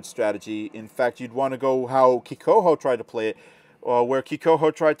wouldn't be a good strategy. In fact, you'd want to go how Kikoho tried to play it, where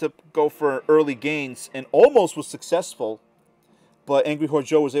Kikoho tried to go for early gains and almost was successful, but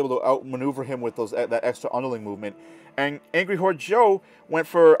AngryWhoreJo was able to outmaneuver him with that extra underling movement. And AngryWhoreJo went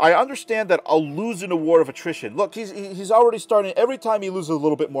for, I understand that I'll lose in a war of attrition. Look, he's already starting, every time he loses a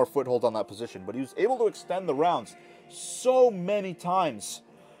little bit more foothold on that position, but he was able to extend the rounds so many times.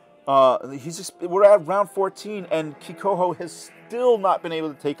 We're at round 14, and Kikoho has still not been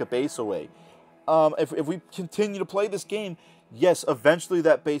able to take a base away. If we continue to play this game, yes, eventually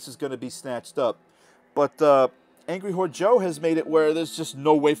that base is going to be snatched up. But AngryWhoreJo has made it where there's just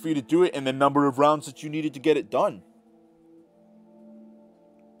no way for you to do it in the number of rounds that you needed to get it done.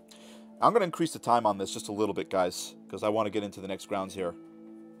 I'm going to increase the time on this just a little bit, guys, because I want to get into the next rounds here.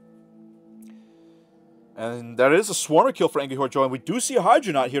 And that is a Swarmer kill for AngryWhoreJo, and we do see a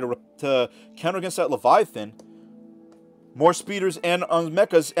Hydronaut here to counter against that Leviathan. More speeders and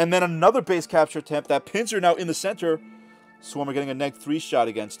mechas, and then another base capture attempt. That Pinsir now in the center. Swarmer getting a -3 shot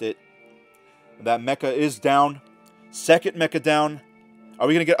against it. That mecha is down. Second mecha down. Are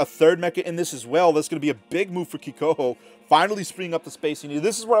we going to get a third mecha in this as well? That's going to be a big move for Kikoho. Finally freeing up the space he needed.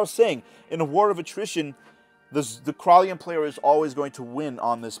 This is what I was saying. In a war of attrition, the Krallian player is always going to win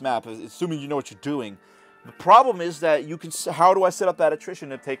on this map, assuming you know what you're doing. The problem is that you can. How do I set up that attrition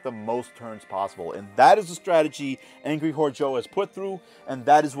to take the most turns possible? And that is the strategy AngryWhoreJo has put through, and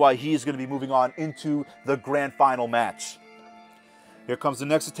that is why he is going to be moving on into the grand final match. Here comes the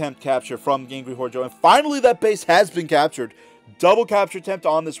next attempt capture from AngryWhoreJo, and finally that base has been captured. Double capture attempt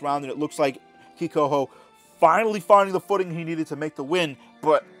on this round, and it looks like Kikoho finally finding the footing he needed to make the win,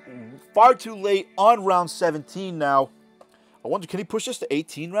 but far too late on round 17 now. I wonder, can he push this to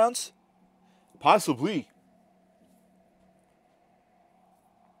 18 rounds? Possibly.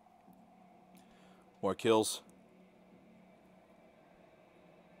 More kills.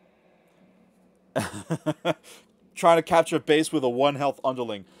 Trying to capture a base with a 1 health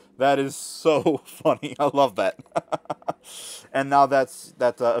underling. That is so funny. I love that. And now that's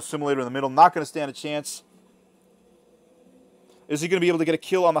assimilator in the middle. Not going to stand a chance. Is he going to be able to get a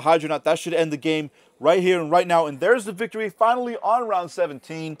kill on the Hydronaut? That should end the game right here and right now. And there's the victory finally on round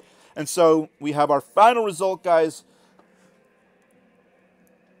 17. And so we have our final result, guys.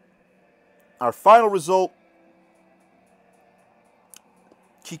 Our final result.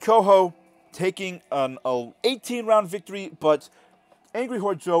 Kikoho taking an 18-round victory, but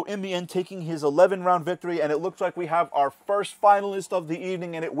AngryWhoreJo in the end taking his 11-round victory. And it looks like we have our first finalist of the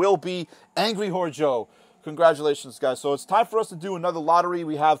evening, and it will be AngryWhoreJo. Congratulations, guys. So it's time for us to do another lottery.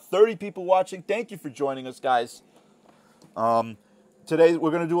 We have 30 people watching. Thank you for joining us, guys. Today, we're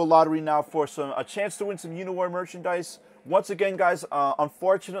going to do a lottery now for a chance to win some EnnuiGoblin merchandise. Once again, guys,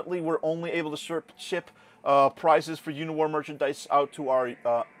 unfortunately, we're only able to ship prizes for EnnuiGoblin merchandise out to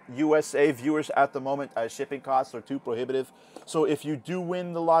our USA viewers at the moment, as shipping costs are too prohibitive. So if you do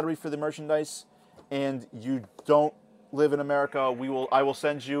win the lottery for the merchandise and you don't live in America, I will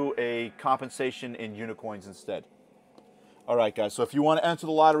send you a compensation in unicoins instead. All right, guys. So if you want to enter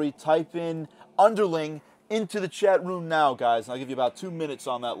the lottery, type in underling into the chat room now, guys. And I'll give you about 2 minutes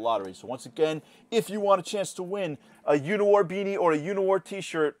on that lottery. So once again, if you want a chance to win a EnnuiGoblin beanie or a EnnuiGoblin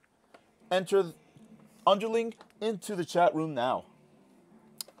t-shirt, enter underling into the chat room now.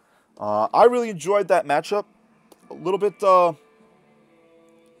 I really enjoyed that matchup. A little bit.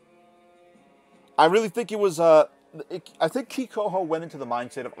 I really think it was. I think Kikoho went into the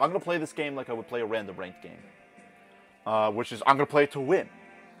mindset of, I'm going to play this game like I would play a random ranked game. Which is, I'm going to play it to win,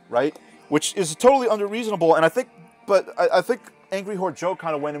 right? Which is totally unreasonable, and I think AngryWhoreJo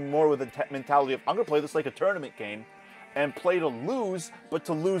kind of went in more with the mentality of, I'm going to play this like a tournament game, and play to lose, but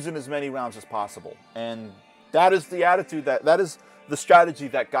to lose in as many rounds as possible. And that is the attitude, that is the strategy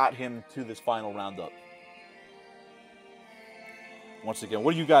that got him to this final roundup. Once again,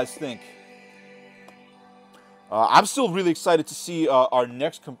 what do you guys think? I'm still really excited to see our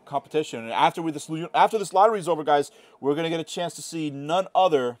next competition. And after this lottery is over, guys, we're going to get a chance to see none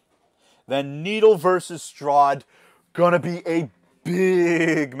other than Needle versus Sdwrade. Going to be a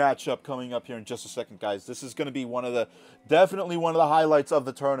big matchup coming up here in just a second, guys. This is going to be definitely one of the highlights of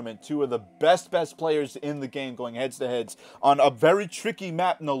the tournament. Two of the best players in the game going heads to heads on a very tricky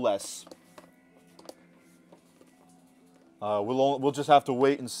map, no less. We'll just have to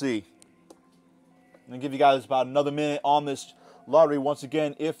wait and see. I'm going to give you guys about another minute on this lottery. Once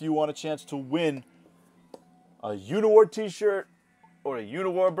again, if you want a chance to win a EnnuiGoblin t-shirt or a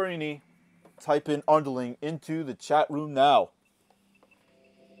EnnuiGoblin beanie, type in underling into the chat room now.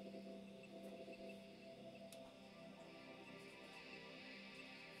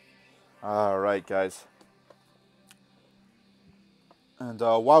 All right, guys. And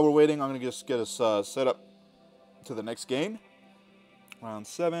while we're waiting, I'm going to just get us set up to the next game. Round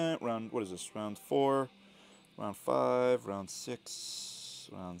 7, what is this? Round 4, round 5, round 6,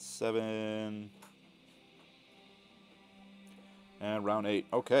 round 7, and round 8.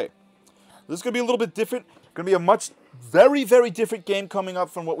 Okay. This is going to be a little bit different. Going to be a very, very different game coming up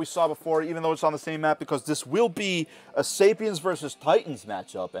from what we saw before, even though it's on the same map, because this will be a Sapiens versus Titans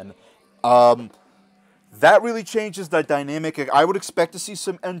matchup. And that really changes the dynamic. I would expect to see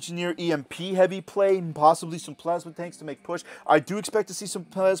some Engineer EMP heavy play, and possibly some plasma tanks to make push. I do expect to see some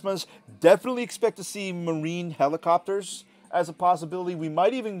plasmas. Definitely expect to see Marine helicopters as a possibility. We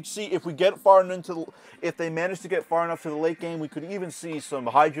might even see, if we get far into, if they manage to get far enough to the late game, we could even see some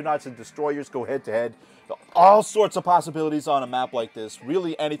Hydronauts and Destroyers go head to head. All sorts of possibilities on a map like this.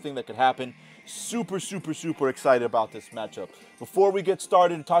 Really anything that could happen. Super, super, super excited about this matchup. Before we get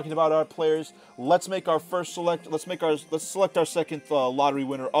started talking about our players, let's make our first let's select our second lottery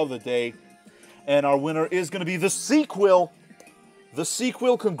winner of the day. And our winner is going to be the sequel. The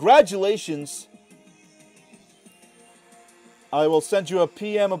sequel, congratulations. I will send you a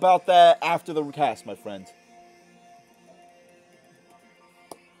PM about that after the cast, my friend.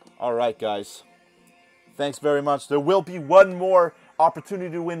 All right, guys. Thanks very much. There will be one more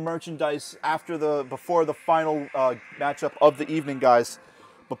opportunity to win merchandise before the final matchup of the evening, guys.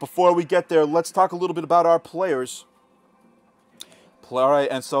 But before we get there, let's talk a little bit about our players. All right,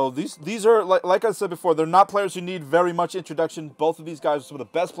 and so these are, like I said before, they're not players who need very much introduction. Both of these guys are some of the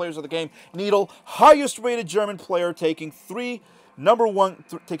best players of the game. Needle, highest rated German player, taking three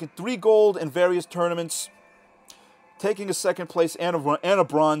gold in various tournaments, taking a second place and a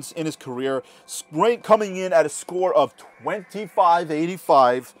bronze in his career, coming in at a score of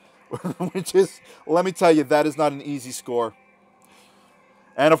 2585, which is, let me tell you, that is not an easy score.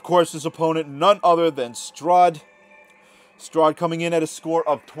 And of course, his opponent, none other than Sdwrade. Sdwrade coming in at a score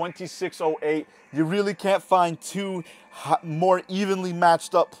of 2608. You really can't find two more evenly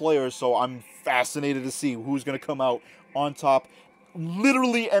matched up players, so I'm fascinated to see who's going to come out on top.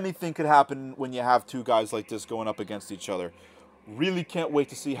 Literally anything could happen when you have two guys like this going up against each other. Really can't wait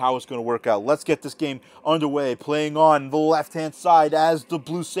to see how it's going to work out. Let's get this game underway. Playing on the left-hand side as the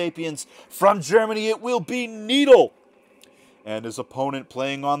Blue Sapiens from Germany, it will be Needle. And his opponent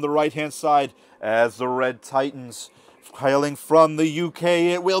playing on the right-hand side as the Red Titans. Hailing from the UK,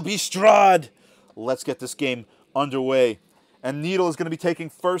 it will be Sdwrade. Let's get this game underway. And Needle is going to be taking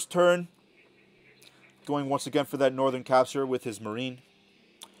first turn. Going once again for that northern capture with his Marine.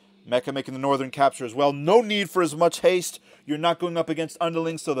 Mecha making the northern capture as well. No need for as much haste. You're not going up against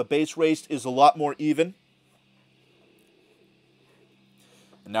underlings, so the base race is a lot more even.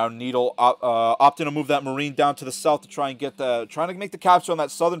 And now Needle opting to move that Marine down to the south to trying to make the capture on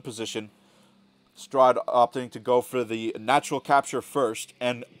that southern position. Sdwrade opting to go for the natural capture first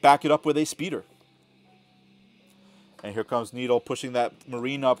and back it up with a speeder. And here comes Needle pushing that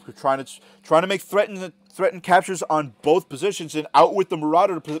Marine up, trying to make threatened captures on both positions and out with the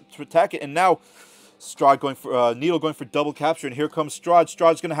Marauder to attack it. And now Needle going for double capture, and here comes Sdwrade.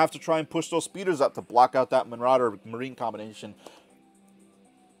 Sdwade's going to have to try and push those speeders up to block out that Marauder Marine combination.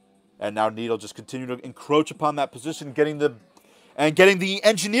 And now Needle just continuing to encroach upon that position, getting the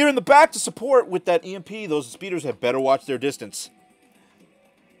engineer in the back to support with that EMP. Those speeders had better watch their distance.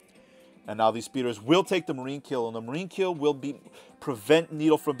 And now these speeders will take the Marine kill, and the Marine kill will prevent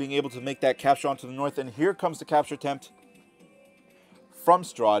Needle from being able to make that capture onto the north. And here comes the capture attempt from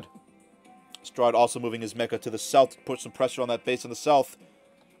Sdwrade. Sdwrade also moving his mecha to the south to put some pressure on that base in the south.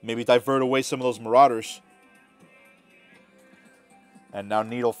 Maybe divert away some of those Marauders. And now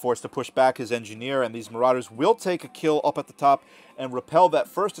Needle forced to push back his engineer, and these Marauders will take a kill up at the top and repel that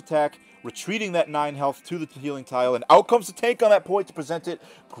first attack, retreating that 9 health to the healing tile. And out comes the tank on that point to present it.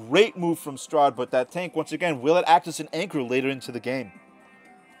 Great move from Sdwrade, but that tank, once again, will it act as an anchor later into the game?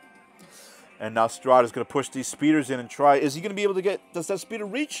 And now Sdwrade is going to push these speeders in and try. Is he going to be able to does that speeder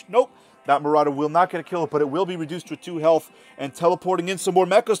reach? Nope. That Marauder will not get a kill, but it will be reduced to 2 health and teleporting in some more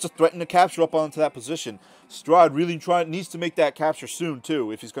mechas to threaten to capture up onto that position. Sdwrade really needs to make that capture soon,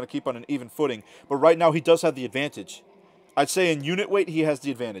 too, if he's going to keep on an even footing. But right now, he does have the advantage. I'd say in unit weight, he has the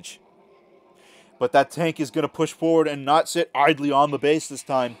advantage. But that tank is going to push forward and not sit idly on the base this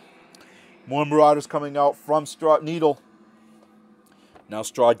time. More Marauders coming out from Needle. Now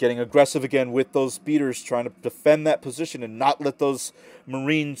Sdwrade getting aggressive again with those speeders, trying to defend that position and not let those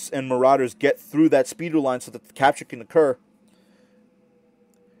Marines and Marauders get through that speeder line so that the capture can occur.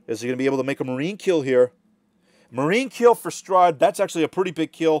 Is he going to be able to make a Marine kill here? Marine kill for Sdwrade, that's actually a pretty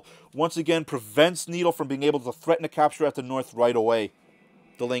big kill. Once again, prevents Needle from being able to threaten a capture at the north right away,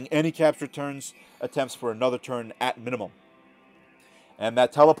 delaying any capture attempts for another turn at minimum. And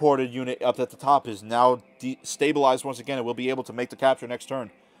that teleported unit up at the top is now stabilized once again and will be able to make the capture next turn.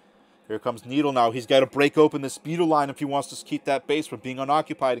 Here comes Needle now. He's got to break open the speeder line if he wants to keep that base from being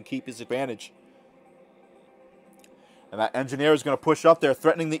unoccupied and keep his advantage. And that engineer is going to push up there,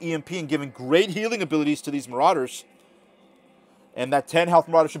 threatening the EMP and giving great healing abilities to these Marauders. And that 10 health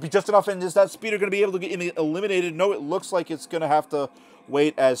Marauder should be just enough. And is that speeder going to be able to get eliminated? No, it looks like it's going to have to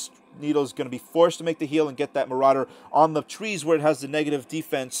wait as Needle's going to be forced to make the heal and get that Marauder on the trees where it has the negative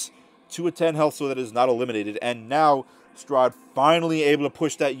defense to a 10 health so that it is not eliminated. And now Sdwrade finally able to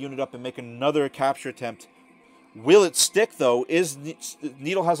push that unit up and make another capture attempt. Will it stick, though?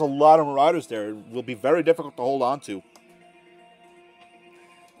 Needle has a lot of Marauders there. It will be very difficult to hold on to.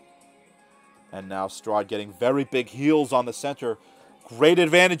 And now Sdwrade getting very big heals on the center. great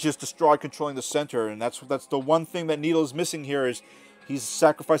advantages to Sdwrade controlling the center, and that's the one thing that Needle is missing here is he's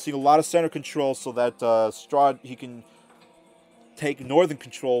sacrificing a lot of center control so that Sdwrade, he can take northern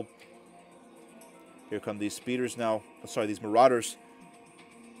control. Here come these speeders now. Sorry, these marauders.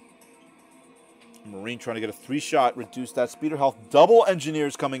 Marine trying to get a 3-shot, reduce that speeder health. Double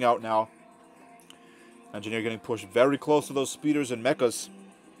engineers coming out now. Engineer getting pushed very close to those speeders and mechas.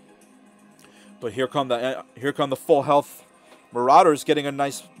 But here come the full health marauders getting a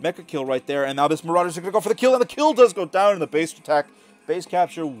nice mecha kill right there. And now this marauders are going to go for the kill, and the kill does go down in the base attack. Base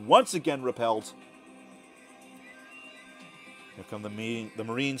capture once again repelled. Here come the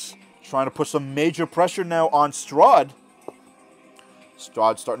Marines trying to put some major pressure now on Sdwrade.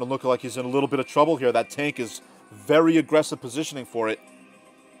 Sdwrade's starting to look like he's in a little bit of trouble here. That tank is very aggressive positioning for it.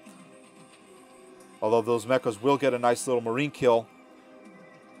 Although those mechas will get a nice little Marine kill.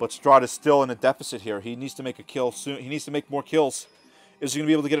 But Sdwrade is still in a deficit here. He needs to make a kill soon. He needs to make more kills. Is he going to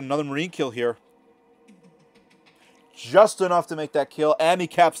be able to get another Marine kill here? Just enough to make that kill. And he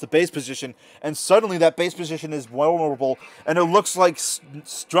caps the base position. And suddenly that base position is vulnerable. And it looks like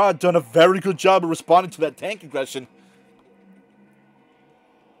Sdwrade done a very good job of responding to that tank aggression.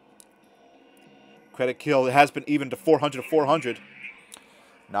 Credit kill. It has been even to 400 to 400.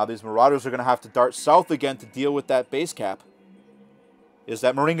 Now these Marauders are going to have to dart south again to deal with that base cap. Is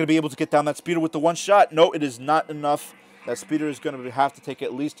that Marine going to be able to get down that speeder with the 1 shot? No, it is not enough. That speeder is going to have to take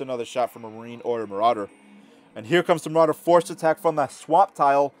at least another shot from a Marine or a Marauder. And here comes the Marauder forced attack from that swamp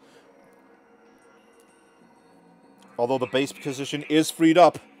tile. Although the base position is freed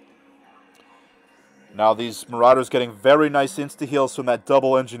up. Now these Marauders getting very nice insta-heals from that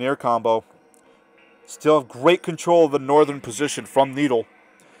double engineer combo. Still have great control of the northern position from Needle.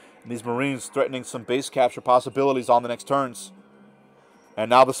 And these Marines threatening some base capture possibilities on the next turns. And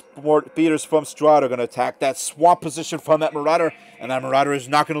now the speeders from Sdwrade are going to attack that swamp position from that Marauder. And that Marauder is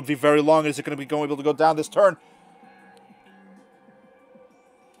not going to be very long. Is it going to be able to go down this turn?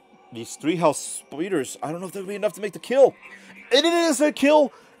 These 3 health speeders, I don't know if they'll be enough to make the kill. And it is a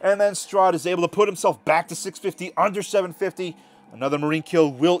kill. And then Sdwrade is able to put himself back to 650, under 750. Another Marine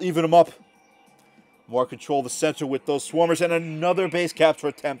kill will even him up. More control of the center with those swarmers, and another base capture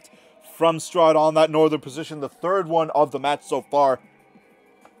attempt from Sdwrade on that northern position. The 3rd one of the match so far.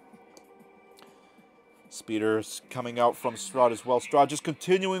 Speeders coming out from Sdwrade as well. Sdwrade just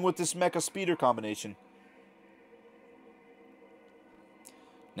continuing with this mecha speeder combination.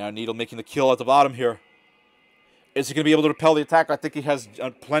 Now Needle making the kill at the bottom here. Is he going to be able to repel the attack? I think he has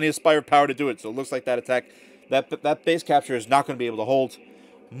plenty of Spire power to do it. So it looks like that attack, that base capture is not going to be able to hold.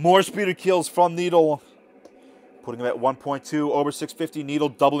 More speeder kills from Needle. Putting him at 1.2 over 650. Needle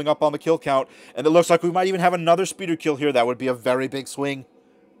doubling up on the kill count. And it looks like we might even have another speeder kill here. That would be a very big swing.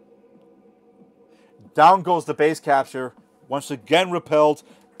 Down goes the base capture. Once again repelled.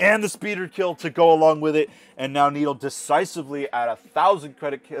 And the speeder kill to go along with it. And now Needle decisively at 1,000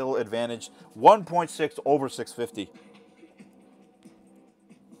 credit kill advantage. 1.6 over 650.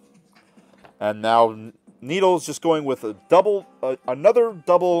 And now Needle's just going with a double, another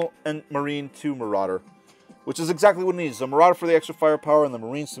double and Marine to Marauder, which is exactly what it needs. The Marauder for the extra firepower and the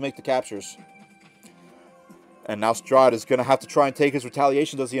Marines to make the captures. And now Sdwrade is going to have to try and take his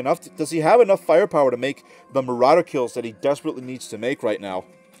retaliation. Does he have enough firepower to make the Marauder kills that he desperately needs to make right now?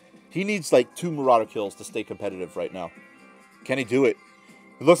 He needs like 2 Marauder kills to stay competitive right now. Can he do it?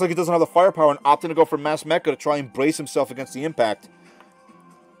 It looks like he doesn't have the firepower and opting to go for Mass Mecha to try and brace himself against the impact.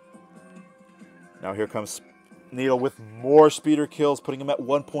 Now here comes Needle with more speeder kills, putting him at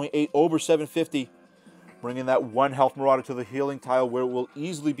 1.8 over 750. Bringing that 1 health Marauder to the healing tile where it will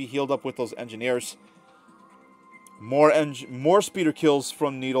easily be healed up with those engineers. More speeder kills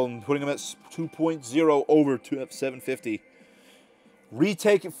from Needle and putting him at 2.0 over 750.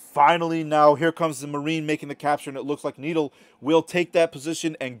 Retake it finally now. Here comes the Marine making the capture, and it looks like Needle will take that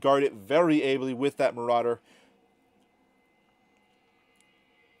position and guard it very ably with that Marauder.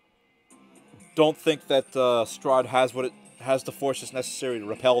 Don't think that Sdwrade has the forces necessary to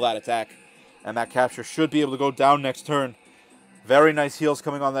repel that attack. And that capture should be able to go down next turn. Very nice heals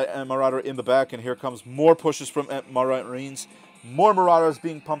coming on that Marauder in the back. And here comes more pushes from Marines. More Marauders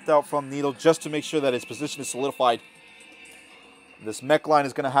being pumped out from Needle just to make sure that his position is solidified. This mech line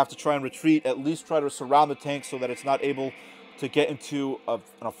is going to have to try and retreat, at least try to surround the tank so that it's not able to get into an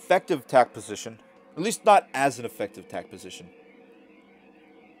effective attack position. At least not as an effective attack position.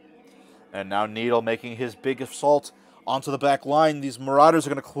 And now Needle making his big assault onto the back line. These Marauders are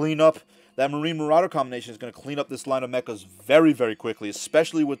going to clean up. That Marine Marauder combination is going to clean up this line of mechas very, very quickly,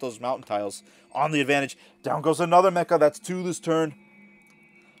 especially with those mountain tiles on the advantage. Down goes another mecha. That's 2 this turn.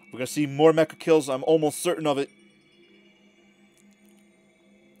 We're going to see more mecha kills. I'm almost certain of it.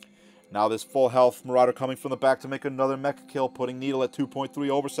 Now this full health Marauder coming from the back to make another mecha kill, putting Needle at 2.3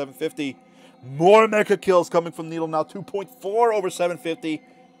 over 750. More mecha kills coming from Needle, now 2.4 over 750.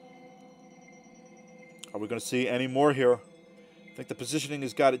 Are we going to see any more here? I think the positioning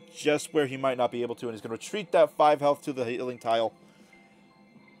has got it just where he might not be able to, and he's going to retreat that 5 health to the healing tile.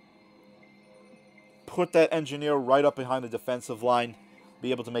 Put that engineer right up behind the defensive line.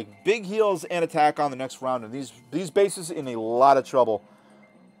 Be able to make big heals and attack on the next round. And these bases in a lot of trouble.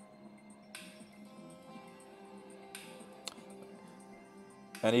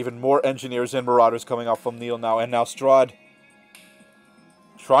 And even more engineers and marauders coming out from Needle now. And now Sdwrade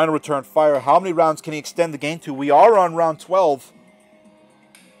trying to return fire. How many rounds can he extend the game to? We are on round 12.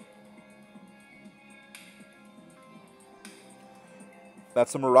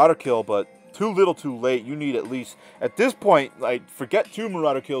 That's a marauder kill, but too little too late. You need at least, at this point, like, forget 2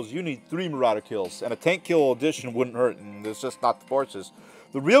 marauder kills. You need 3 marauder kills. And a tank kill addition wouldn't hurt, and it's just not the forces.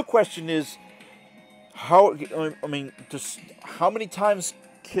 The real question is, how many times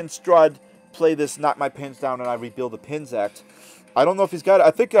can Sdwrade play this knock my pins down and I rebuild the pins act? I don't know if he's got it.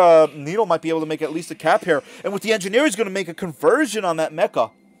 I think Needle might be able to make at least a cap here. And with the engineer, he's going to make a conversion on that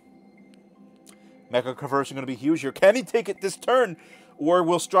mecha. Mecha conversion going to be huge here. Can he take it this turn? Or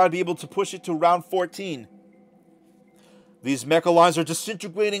will Sdwrade be able to push it to round 14? These mecha lines are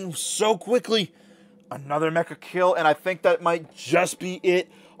disintegrating so quickly. Another mecha kill, and I think that might just be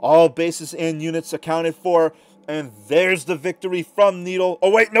it. All bases and units accounted for. And there's the victory from Needle. Oh,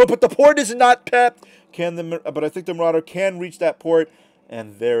 wait, no, but the port is not pepped. But I think the Marauder can reach that port.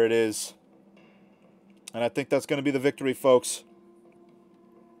 And there it is. And I think that's going to be the victory, folks.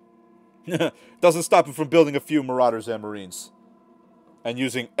 Doesn't stop him from building a few Marauders and Marines. And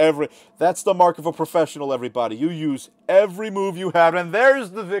using every... That's the mark of a professional, everybody. You use every move you have. And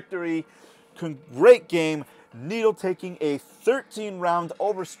there's the victory. Great game. Needle taking a 13-round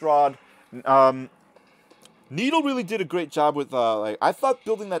over Sdwrade. Needle really did a great job with... I thought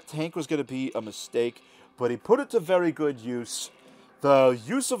building that tank was going to be a mistake. But he put it to very good use. The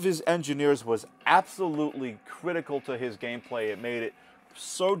use of his engineers was absolutely critical to his gameplay. It made it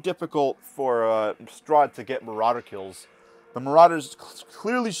so difficult for Sdwrade to get Marauder kills. The Marauder's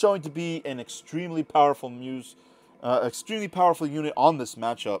clearly showing to be an extremely powerful unit on this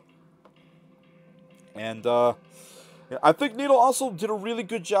matchup. And I think Needle also did a really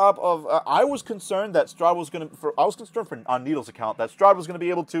good job of... I was concerned that Sdwrade was going to... I was concerned on Needle's account that Sdwrade was going to be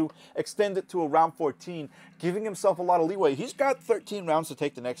able to extend it to a round 14, giving himself a lot of leeway. He's got 13 rounds to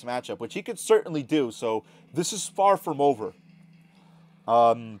take the next matchup, which he could certainly do. So this is far from over.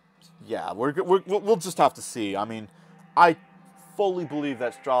 Yeah, we'll just have to see. I mean, I fully believe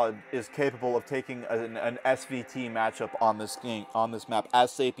that Sdwrade is capable of taking an SVT matchup on this game, on this map, as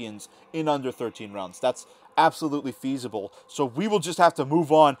Sapiens in under 13 rounds. That's absolutely feasible. So we will just have to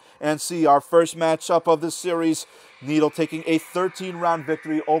move on and see our first matchup of this series. Needle taking a 13-round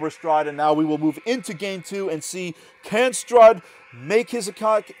victory over Sdwrade, and now we will move into game 2 and see, can Sdwrade make his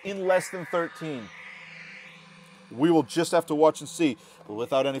account in less than 13? We will just have to watch and see. But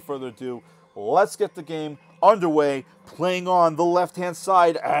without any further ado, let's get the game underway. Playing on the left-hand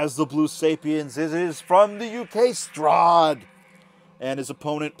side as the Blue Sapiens, it is from the UK, Sdwrade. And his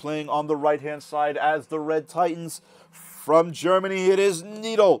opponent playing on the right-hand side as the Red Titans. From Germany, it is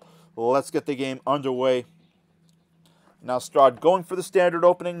Needle. Let's get the game underway. Now Sdwrade going for the standard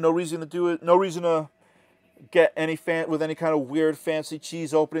opening. No reason to do it. No reason to get any with any kind of weird fancy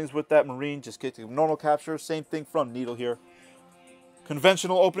cheese openings with that Marine. Just get the normal capture. Same thing from Needle here.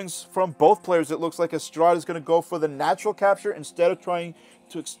 Conventional openings from both players. It looks like Sdwrade is going to go for the natural capture instead of trying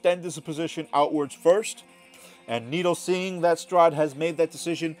to extend his position outwards first. And Needle, seeing that Sdwrade has made that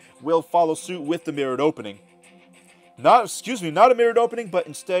decision, will follow suit with the mirrored opening. Not a mirrored opening, but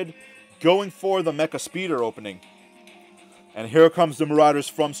instead going for the Mecha Speeder opening. And here comes the Marauders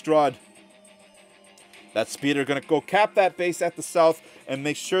from Sdwrade. That Speeder going to go cap that base at the south and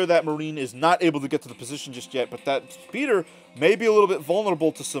make sure that Marine is not able to get to the position just yet. But that Speeder may be a little bit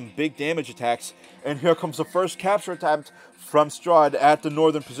vulnerable to some big damage attacks. And here comes the first capture attempt from Sdwrade at the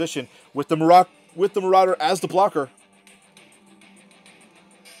northern position with the Marauder as the blocker.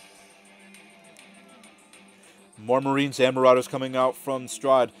 More Marines and Marauders coming out from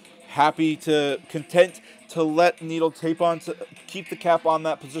Sdwrade. Content to let Needle keep the cap on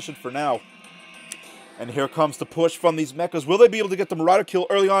that position for now. And here comes the push from these mechas. Will they be able to get the Marauder kill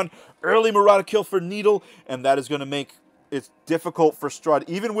early on? Early Marauder kill for Needle, and that is going to make it difficult for Sdwrade,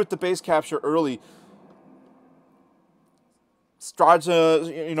 even with the base capture early, Strahd's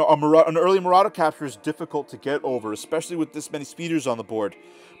an early Marauder capture is difficult to get over, especially with this many speeders on the board.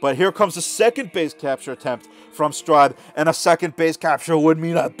 But here comes the second base capture attempt from Sdwrade, and a second base capture would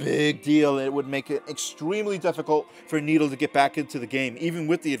mean a big deal. It would make it extremely difficult for Needle to get back into the game, even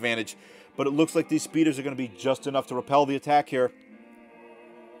with the advantage. But it looks like these speeders are going to be just enough to repel the attack here.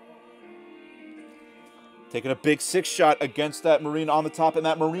 Taking a big 6-shot against that Marine on the top, and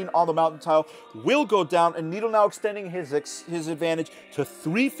that Marine on the mountain tile will go down, and Needle now extending his advantage to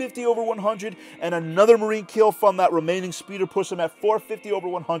 350 over 100, and another Marine kill from that remaining speeder push him at 450 over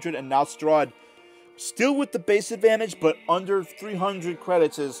 100, and now Sdwrade still with the base advantage, but under 300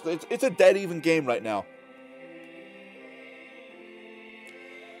 credits. It's a dead even game right now.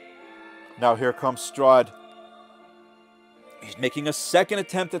 Now here comes Sdwrade. He's making a second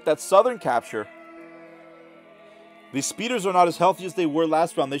attempt at that southern capture. These speeders are not as healthy as they were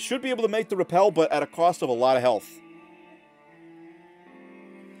last round. They should be able to make the repel, but at a cost of a lot of health.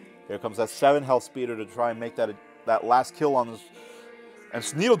 Here comes that 7 health speeder to try and make that last kill on this.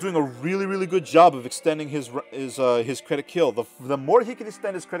 And Needle doing a really, really good job of extending his credit kill. The more he can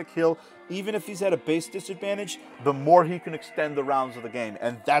extend his credit kill, even if he's at a base disadvantage, the more he can extend the rounds of the game.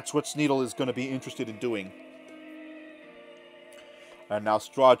 And that's what Needle is going to be interested in doing. And now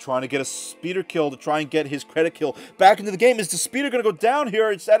Sdwrade trying to get a speeder kill to try and get his credit kill back into the game. Is the speeder going to go down here?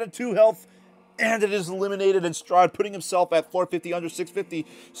 It's at 2 health, and it is eliminated. And Sdwrade putting himself at 450 under 650,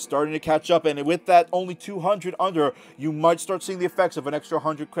 starting to catch up. And with that only 200 under, you might start seeing the effects of an extra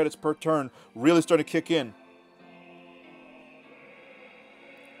 100 credits per turn really starting to kick in.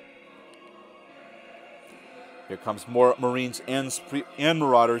 Here comes more Marines and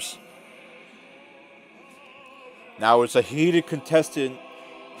Marauders. Now it's a heated contested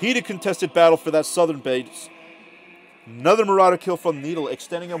battle for that southern base. Another Marauder kill from Needle,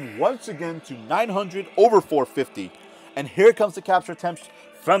 extending him once again to 900 over 450. And here comes the capture attempt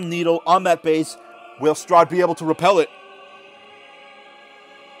from Needle on that base. Will Sdwrade be able to repel it?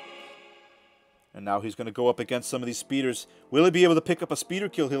 And now he's going to go up against some of these speeders. Will he be able to pick up a speeder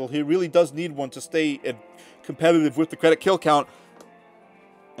kill? He really does need one to stay competitive with the credit kill count.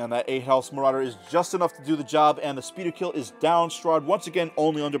 And that 8 health Marauder is just enough to do the job, and the speeder kill is down. Sdwrade once again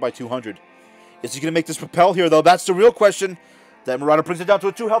only under by 200. Is he going to make this repel here, though? That's the real question. That Marauder brings it down to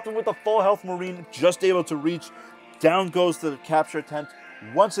a 2 health, and with a full health Marine just able to reach. Down goes the capture attempt.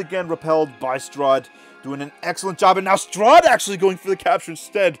 Once again repelled by Sdwrade, doing an excellent job. And now Sdwrade actually going for the capture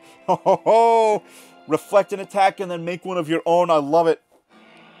instead. Ho. Reflect an attack and then make one of your own. I love it.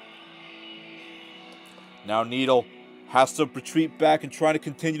 Now Needle has to retreat back and try to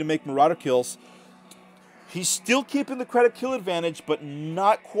continue to make Marauder kills. He's still keeping the credit kill advantage, but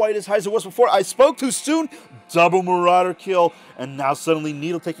not quite as high as it was before. I spoke too soon. Double Marauder kill. And now suddenly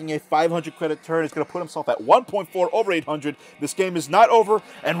Needle taking a 500 credit turn is going to put himself at 1.4 over 800. This game is not over.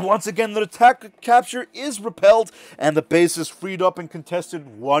 And once again, the attack capture is repelled. And the base is freed up and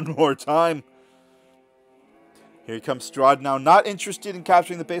contested one more time. Here comes Sdwrade now, not interested in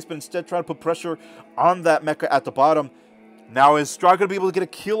capturing the base, but instead trying to put pressure on that mecha at the bottom. Now, is Sdwrade going to be able to get a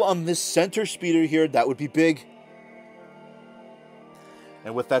kill on this center speeder here? That would be big.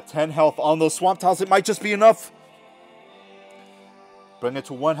 And with that 10 health on those swamp tiles, it might just be enough. Bring it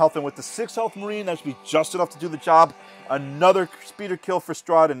to 1 health, and with the 6 health Marine, that should be just enough to do the job. Another speeder kill for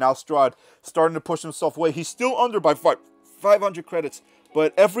Sdwrade, and now Sdwrade starting to push himself away. He's still under by 500 credits,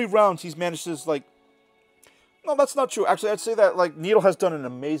 but every round he's managed to, like... No, that's not true. Actually, I'd say that like Needle has done an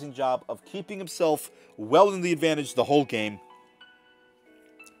amazing job of keeping himself well in the advantage the whole game.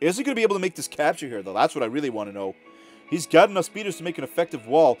 Is he going to be able to make this capture here, though? That's what I really want to know. He's got enough speeders to make an effective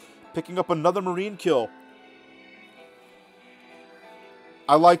wall. Picking up another Marine kill.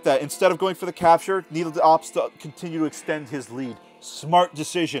 I like that. Instead of going for the capture, Needle opts to continue to extend his lead. Smart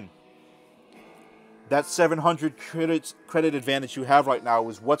decision. That 700 credit advantage you have right now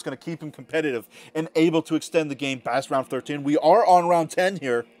is what's going to keep him competitive and able to extend the game past round 13. We are on round 10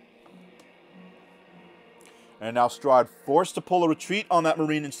 here. And now Sdwrade forced to pull a retreat on that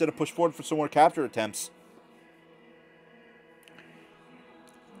Marine instead of push forward for some more capture attempts.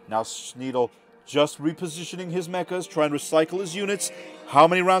 Now Needle just repositioning his mechas, trying to recycle his units. How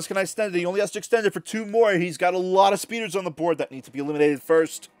many rounds can I extend it? He only has to extend it for 2 more. He's got a lot of speeders on the board that need to be eliminated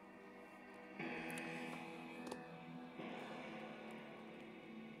first.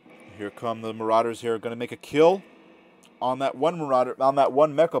 Here come the Marauders here, going to make a kill on that one Marauder, on that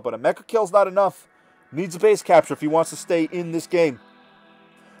one mecha, but a mecha kill's not enough. Needs a base capture if he wants to stay in this game.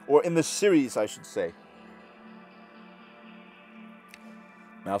 Or in this series, I should say.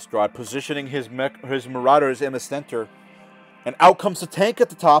 Now Sdwrade positioning his Marauders in the center. And out comes the tank at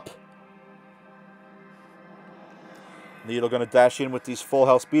the top. Needle going to dash in with these full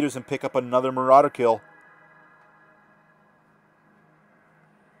health speeders and pick up another Marauder kill.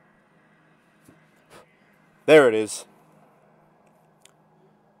 There it is.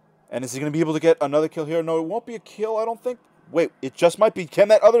 And is he going to be able to get another kill here? No, it won't be a kill, I don't think. Wait, it just might be. Can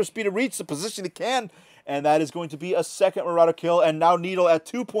that other speeder reach the position it can? And that is going to be a second Marauder kill. And now Needle at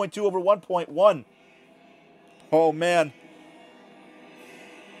 2.2 over 1.1. Oh, man.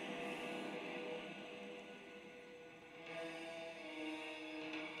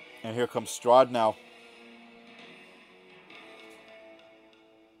 And here comes Sdwrade now.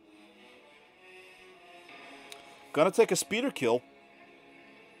 Gonna take a speeder kill.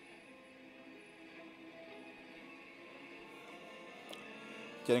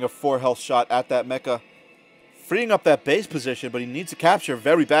 Getting a 4 health shot at that mecha. Freeing up that base position, but he needs to capture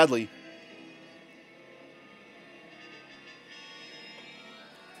very badly.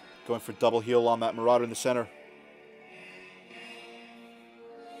 Going for double heal on that Marauder in the center.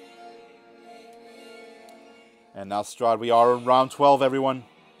 And now Sdwrade, we are in round 12, everyone.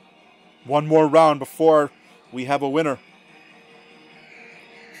 One more round before we have a winner.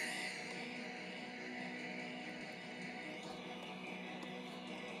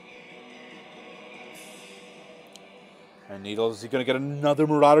 And Needle, is he going to get another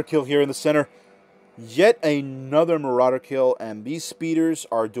Marauder kill here in the center? Yet another Marauder kill, and these speeders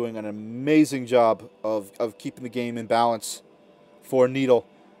are doing an amazing job of keeping the game in balance for Needle.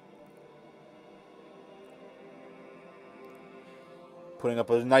 Putting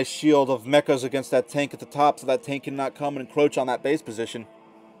up a nice shield of mechas against that tank at the top so that tank cannot come and encroach on that base position.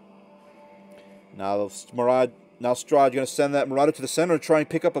 Now Sdwrade going to send that Marauder to the center and try and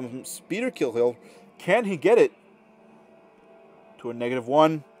pick up a speeder kill hill. Can he get it? To a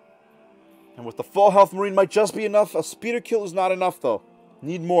 -1. And with the full health Marine might just be enough. A speeder kill is not enough though.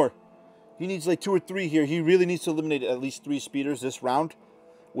 Need more. He needs like 2 or 3 here. He really needs to eliminate at least 3 speeders this round,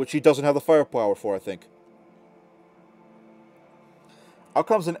 which he doesn't have the firepower for, I think. Out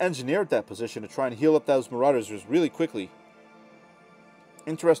comes an engineer at that position to try and heal up those Marauders really quickly.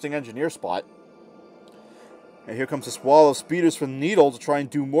 Interesting engineer spot. And here comes this wall of speeders from Needle to try and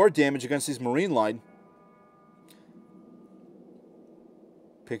do more damage against these Marine line.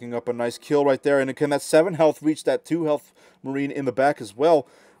 Picking up a nice kill right there. And can that 7 health reach that 2 health Marine in the back as well?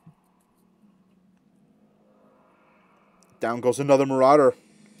 Down goes another Marauder.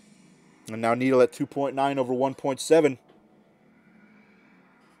 And now Needle at 2.9 over 1.7.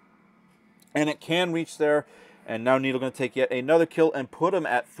 And it can reach there. And now Needle going to take yet another kill and put him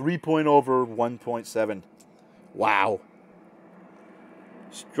at 3 over 1.7. Wow.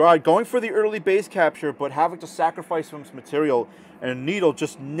 Sdwrade going for the early base capture, but having to sacrifice some material. And Needle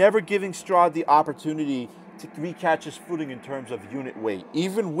just never giving Sdwrade the opportunity to recatch his footing in terms of unit weight,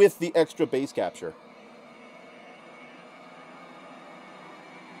 even with the extra base capture.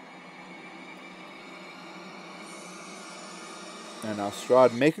 And now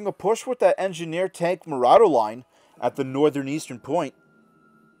Sdwrade making a push with that engineer tank Marauder line at the northern eastern point.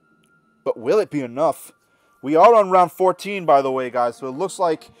 But will it be enough? We are on round 14, by the way, guys, so it looks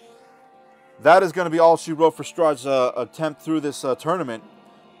like that is going to be all she wrote for Sdwade's attempt through this tournament.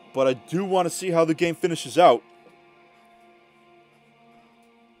 But I do want to see how the game finishes out.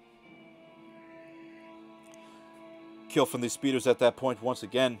 Kill from these speeders at that point once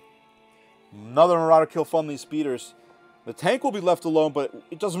again. Another Marauder kill from these speeders. The tank will be left alone, but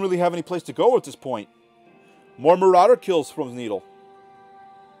it doesn't really have any place to go at this point. More Marauder kills from Needle.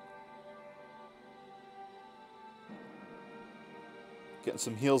 Getting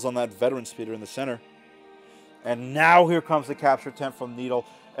some heals on that veteran speeder in the center. And now here comes the capture attempt from Needle.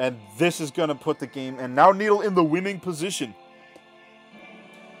 And this is going to put the game... And now Needle in the winning position.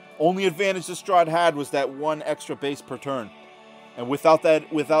 Only advantage that Sdwrade had was that 1 extra base per turn. And without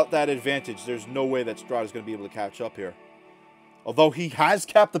that advantage, there's no way that Sdwrade is going to be able to catch up here. Although he has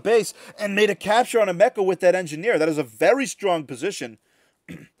capped the base and made a capture on a mecha with that engineer. That is a very strong position.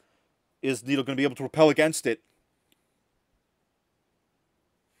 Is Needle going to be able to repel against it?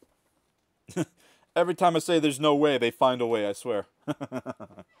 Every time I say there's no way, they find a way, I swear.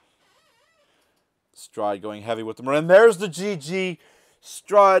 Sdwrade going heavy with them. And there's the GG.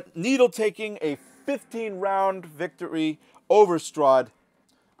 Sdwrade, Needle taking a 15-round victory over Sdwrade.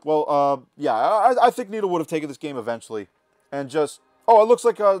 Well, yeah, I think Needle would have taken this game eventually. And just... Oh, it looks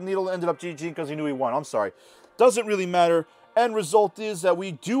like Needle ended up GG because he knew he won. I'm sorry. Doesn't really matter. End result is that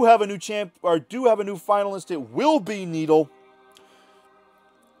we do have a new champ, or do have a new finalist. It will be Needle.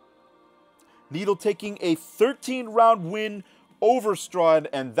 Needle taking a 13-round win over Sdwrade,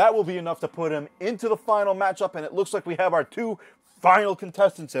 and that will be enough to put him into the final matchup, and it looks like we have our 2 final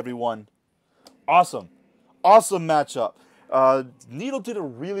contestants, everyone. Awesome. Awesome matchup. Needle did a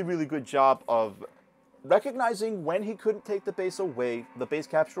really, really good job of recognizing when he couldn't take the base away, the base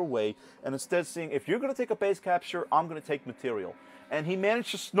capture away, and instead saying, if you're going to take a base capture, I'm going to take material. And he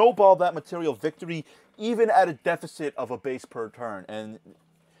managed to snowball that material victory even at a deficit of a base per turn. And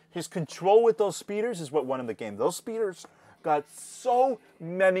his control with those speeders is what won him the game. Those speeders got so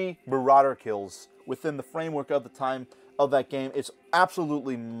many Marauder kills within the framework of the time of that game. It's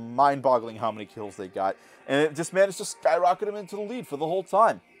absolutely mind-boggling how many kills they got. And it just managed to skyrocket him into the lead for the whole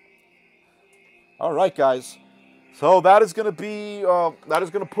time. All right, guys. So that is going to be that is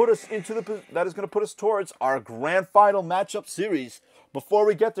going to put us towards our grand final matchup series. Before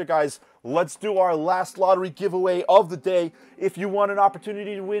we get there, guys, let's do our last lottery giveaway of the day. If you want an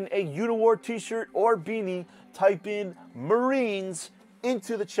opportunity to win a EnnuiGoblin t-shirt or beanie, type in Marines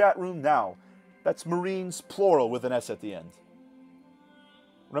into the chat room now. That's Marines plural with an S at the end.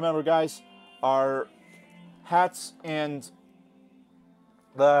 Remember, guys, our hats and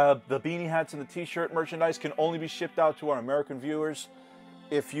the beanie hats and the t-shirt merchandise can only be shipped out to our American viewers.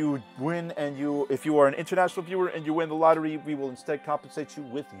 If you win and if you are an international viewer and you win the lottery, we will instead compensate you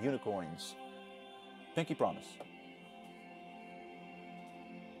with unicorns. Pinky promise.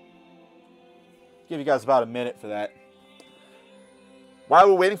 Give you guys about a minute for that. While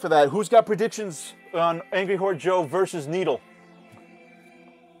we're waiting for that, who's got predictions on AngryWhoreJo versus Needle?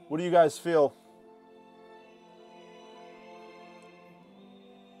 What do you guys feel?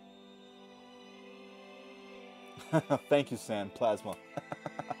 Thank you, San Plasma.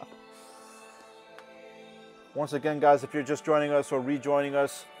 Once again, guys, if you're just joining us or rejoining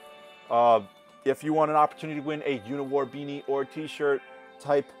us, if you want an opportunity to win a EnnuiGoblin beanie or t-shirt,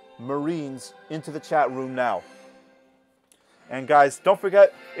 type Marines into the chat room now. And guys, don't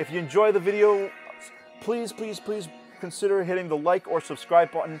forget, if you enjoy the video, please, please, please consider hitting the like or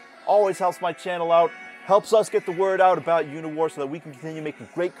subscribe button. Always helps my channel out, helps us get the word out about EnnuiGoblin so that we can continue making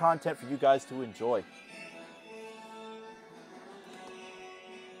great content for you guys to enjoy.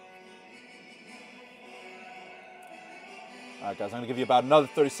 All right, guys, I'm going to give you about another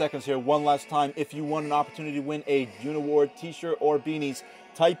 30 seconds here. One last time. If you want an opportunity to win a EnnuiGoblin t-shirt or beanies,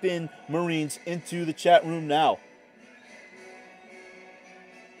 type in Marines into the chat room now.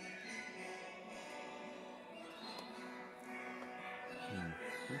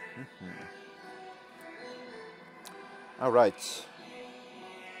 All right.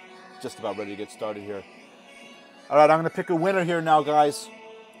 Just about ready to get started here. All right, I'm going to pick a winner here now, guys.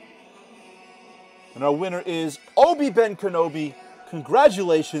 And our winner is Obi Ben Kenobi.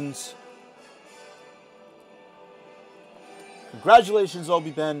 Congratulations. Congratulations,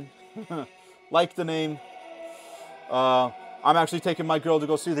 Obi Ben. Like the name. I'm actually taking my girl to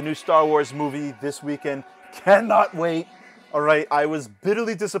go see the new Star Wars movie this weekend. Cannot wait. All right, I was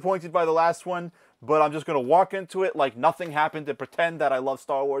bitterly disappointed by the last one, but I'm just going to walk into it like nothing happened and pretend that I love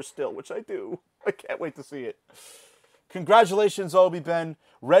Star Wars still, which I do. I can't wait to see it. Congratulations, Obi Ben.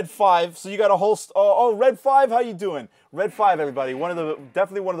 Red 5. So you got a whole... Oh, Red 5, how you doing? Red 5, everybody.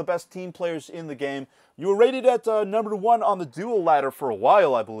 Definitely one of the best team players in the game. You were rated at number 1 on the duel ladder for a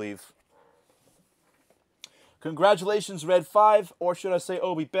while, I believe. Congratulations, Red 5, or should I say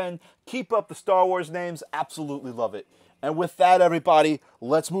Obi Ben. Keep up the Star Wars names. Absolutely love it. And with that, everybody,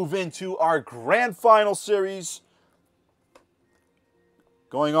 let's move into our grand final series.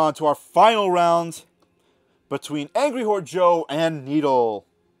 Going on to our final round between AngryWhoreJo and Needle.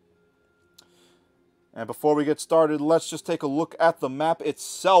 And before we get started, let's just take a look at the map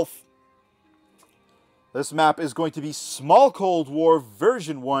itself. This map is going to be Small Cold War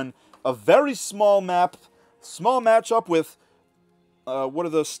version 1, a very small map, small matchup with, what are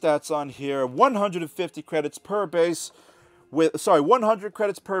the stats on here? 150 credits per base. 100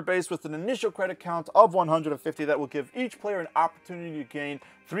 credits per base with an initial credit count of 150. That will give each player an opportunity to gain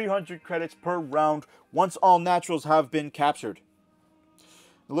 300 credits per round once all naturals have been captured.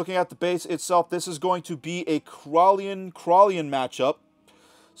 Looking at the base itself, this is going to be a Crawlian matchup.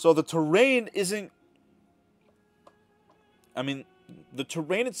 So the terrain isn't... I mean, the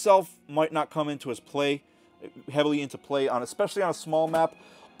terrain itself might not come into heavily into play, especially on a small map.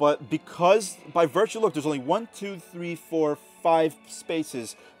 But because, by virtue, look, there's only 1, 2, 3, 4, 5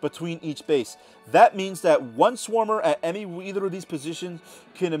 spaces between each base. That means that one swarmer at either of these positions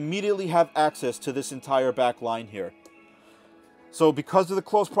can immediately have access to this entire back line here. So because of the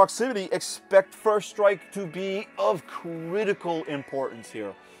close proximity, expect first strike to be of critical importance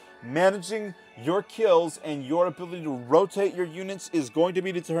here. Managing your kills and your ability to rotate your units is going to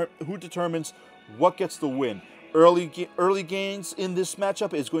be who determines what gets the win. Early gains in this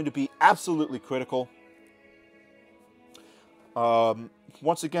matchup is going to be absolutely critical.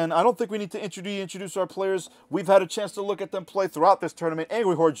 Once again, I don't think we need to introduce our players. We've had a chance to look at them play throughout this tournament.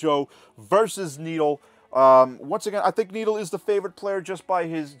 AngryWhoreJo versus Needle. Once again, I think Needle is the favorite player just by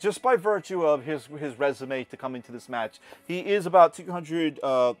virtue of his resume to come into this match. He is about 200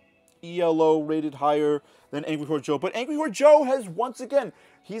 ELO rated higher than AngryWhoreJo, but AngryWhoreJo has, once again,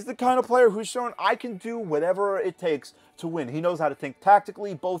 he's the kind of player who's shown I can do whatever it takes to win. He knows how to think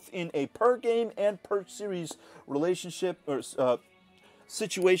tactically, both in a per game and per series relationship, or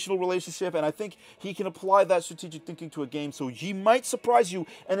situational relationship, and I think he can apply that strategic thinking to a game, so he might surprise you.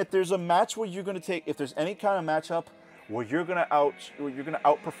 And if there's a match where you're going to take, if there's any kind of matchup where you're going to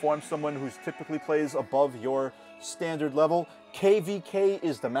outperform someone who's typically plays above your standard level, KVK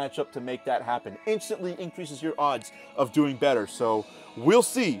is the matchup to make that happen. Instantly increases your odds of doing better. So we'll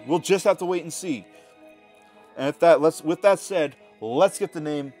see. We'll just have to wait and see. And with that said, let's get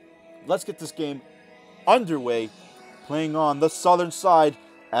this game underway. Playing on the southern side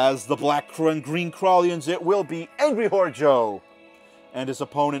as the black and green Crawlians, it will be AngryWhoreJo. And his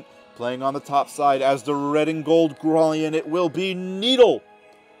opponent playing on the top side as the red and gold Crawlian, it will be Needle.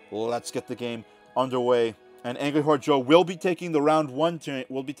 Let's get the game underway. And AngryWhoreJo will be taking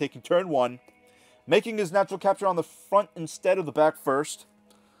turn one, making his natural capture on the front instead of the back first.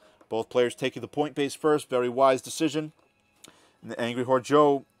 Both players taking the point base first, very wise decision. And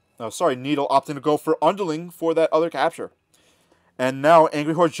the Needle opting to go for underling for that other capture. And now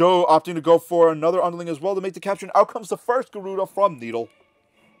AngryWhoreJo opting to go for another underling as well to make the capture. And out comes the first Garuda from Needle.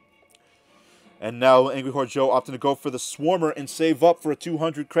 And now AngryWhoreJo opting to go for the Swarmer and save up for a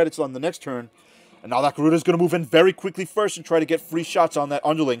 200 credits on the next turn. And now that Garuda is going to move in very quickly first and try to get free shots on that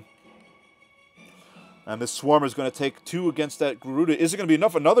underling. And this Swarmer is going to take 2 against that Garuda. Is it going to be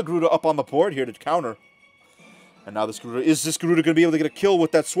enough? Another Garuda up on the board here to counter. And now this Garuda going to be able to get a kill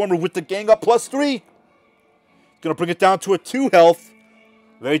with that Swarmer with the gang up +3? Going to bring it down to a 2 health.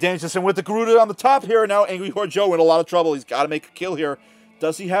 Very dangerous. And with the Garuda on the top here, now AngryWhoreJo in a lot of trouble. He's got to make a kill here.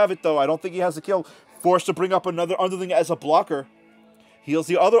 Does he have it, though? I don't think he has a kill. Forced to bring up another underling as a blocker. Heals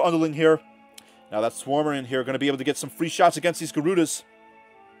the other underling here. Now that Swarmer in here going to be able to get some free shots against these Garudas.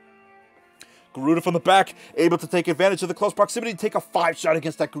 Garuda from the back, able to take advantage of the close proximity, take a 5-shot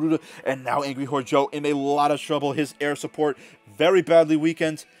against that Garuda, and now AngryWhoreJo in a lot of trouble. His air support very badly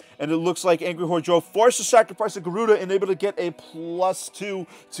weakened, and it looks like AngryWhoreJo forced to sacrifice a Garuda and able to get a +2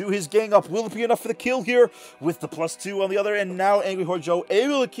 to his gang up. Will it be enough for the kill here with the +2 on the other end? Now AngryWhoreJo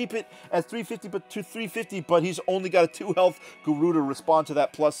able to keep it at 350, but he's only got a 2 health Garuda respond to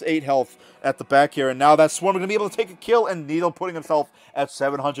that +8 health at the back here. And now that Swarm going to be able to take a kill, and Needle putting himself at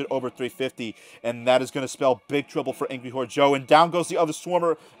 700 over 350. And that is going to spell big trouble for AngryWhoreJo. And down goes the other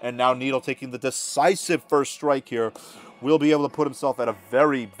Swarmer, and now Needle taking the decisive first strike here. Will be able to put himself at a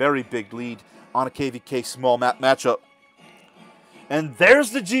very, very big lead on a KVK small map matchup. And there's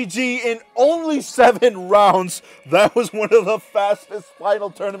the GG in only 7 rounds. That was one of the fastest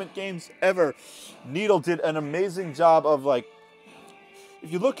final tournament games ever. Needle did an amazing job of, like,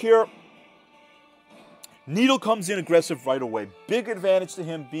 if you look here, Needle comes in aggressive right away. Big advantage to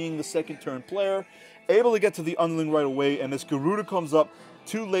him being the second turn player. Able to get to the underling right away, and this Garuda comes up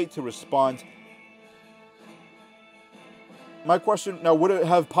too late to respond. My question, now, would it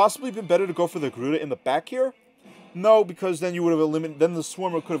have possibly been better to go for the Garuda in the back here? No, because then you would have eliminated, then the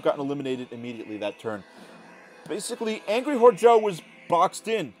Swarmer could have gotten eliminated immediately that turn. Basically, AngryWhoreJo was boxed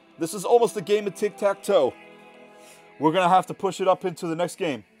in. This is almost a game of tic-tac-toe. We're going to have to push it up into the next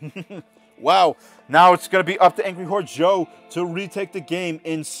game. Wow, now it's going to be up to AngryWhoreJo to retake the game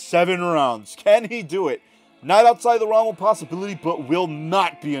in 7 rounds. Can he do it? Not outside the realm of possibility, but will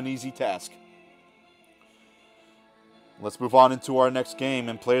not be an easy task. Let's move on into our next game,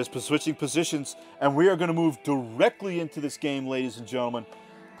 and players switching positions, and we are going to move directly into this game, ladies and gentlemen.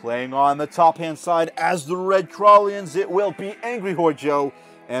 Playing on the top-hand side as the Red Crawlians, it will be AngryWhoreJo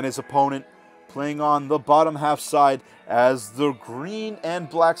and his opponent. Playing on the bottom half side as the Green and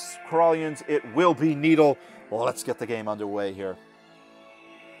Black Crawlians, it will be Needle. Well, let's get the game underway here.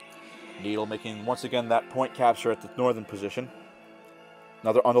 Needle making, once again, that point capture at the northern position.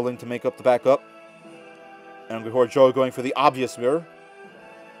 Another underling to make up the backup. AngryWhoreJo going for the obvious mirror.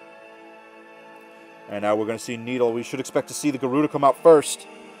 And now we're going to see Needle. We should expect to see the Garuda come out first.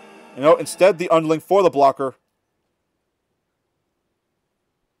 You know, instead, the underling for the blocker.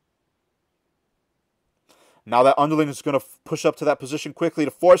 Now that underling is going to push up to that position quickly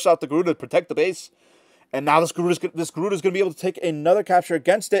to force out the Garuda to protect the base. And now this Garuda is going to be able to take another capture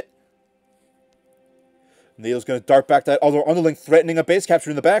against it. Needle's going to dart back that other underling, threatening a base capture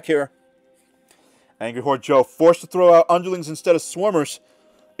in the back here. AngryWhoreJo forced to throw out underlings instead of Swarmers.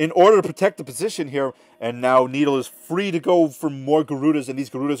 in order to protect the position here. And now Needle is free to go for more Garudas, and these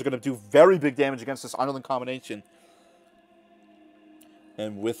Garudas are going to do very big damage against this underling combination.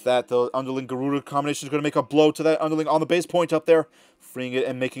 And with that, the underling Garuda combination is going to make a blow to that underling on the base point up there, freeing it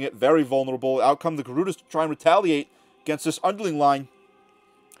and making it very vulnerable. Out come the Garudas to try and retaliate against this underling line.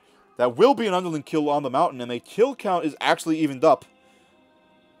 That will be an underling kill on the mountain, and the kill count is actually evened up.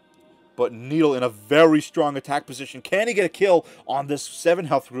 But Needle in a very strong attack position. Can he get a kill on this 7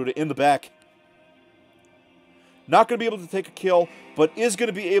 health Garuda in the back? Not going to be able to take a kill, but is going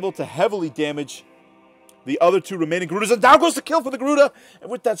to be able to heavily damage the other 2 remaining Garudas. And down goes the kill for the Garuda. And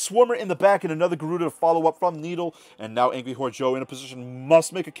with that Swarmer in the back and another Garuda to follow up from Needle. And now AngryWhoreJo in a position,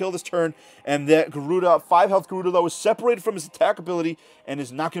 must make a kill this turn. And that Garuda, 5 health Garuda, though, is separated from his attack ability and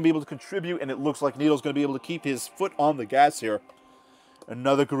is not going to be able to contribute. And it looks like Needle's going to be able to keep his foot on the gas here.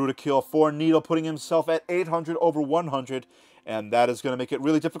 Another Garuda kill for Needle, putting himself at 800 over 100. And that is going to make it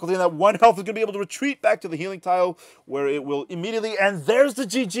really difficult. And that 1 health is going to be able to retreat back to the healing tile, where it will immediately... And there's the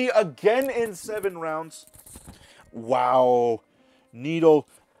GG again in 7 rounds. Wow. Needle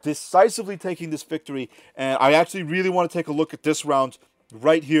decisively taking this victory. And I actually really want to take a look at this round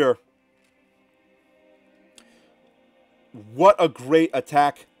right here. What a great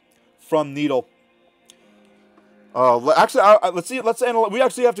attack from Needle. Actually, let's see. Let's analyze. We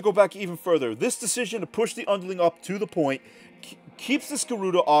actually have to go back even further. This decision to push the underling up to the point keeps this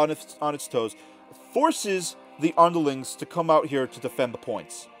Garuda on its toes, forces the underlings to come out here to defend the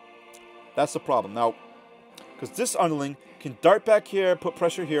points. That's the problem now, because this underling can dart back here, put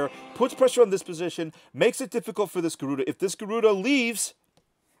pressure here, puts pressure on this position, makes it difficult for this Garuda. If this Garuda leaves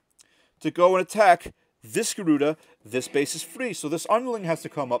to go and attack this Garuda, this base is free. So this underling has to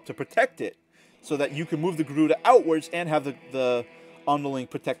come up to protect it, so that you can move the Garuda outwards and have the underling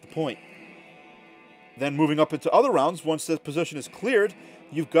protect the point. Then moving up into other rounds, once this position is cleared,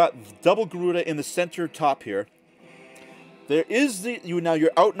 you've got double Garuda in the center top here. There is now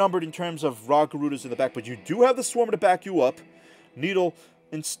you're outnumbered in terms of raw Garudas in the back, but you do have the Swarmer to back you up. Needle,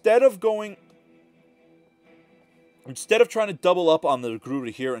 instead of trying to double up on the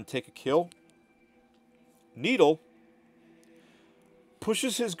Garuda here and take a kill, Needle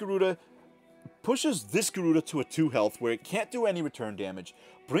pushes this Garuda to a 2 health where it can't do any return damage,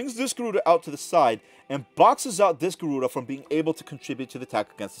 brings this Garuda out to the side, and boxes out this Garuda from being able to contribute to the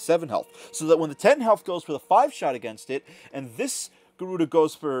attack against the 7 health. So that when the 10 health goes for the 5 shot against it, and this Garuda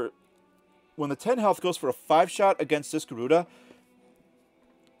goes for... When the 10 health goes for a 5 shot against this Garuda,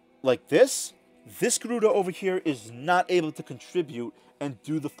 like this Garuda over here is not able to contribute and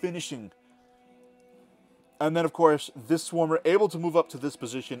do the finishing. And then, of course, this Swarmer able to move up to this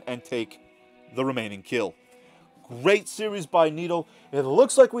position and take the remaining kill. Great series by Needle. It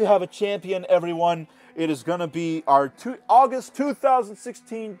looks like we have a champion, everyone. It is going to be our August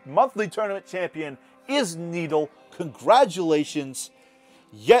 2016 monthly tournament champion is Needle. Congratulations.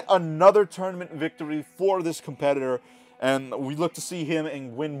 Yet another tournament victory for this competitor. And we look to see him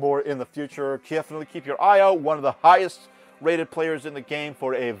and win more in the future. Definitely keep your eye out. One of the highest rated players in the game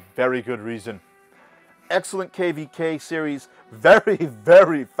for a very good reason. Excellent KVK series. Very,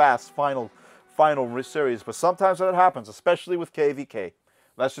 very fast final series, but sometimes that happens, especially with KVK.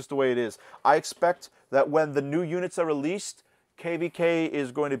 That's just the way it is. I expect that when the new units are released, KVK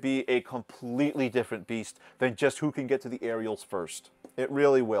is going to be a completely different beast than just who can get to the aerials first. It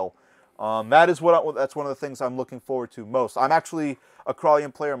really will. That's one of the things I'm looking forward to most. I'm actually a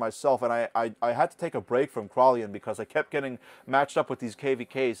Crawlian player myself, and I had to take a break from Crawlian because I kept getting matched up with these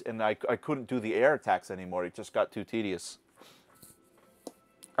KVKs, and I couldn't do the air attacks anymore. It just got too tedious.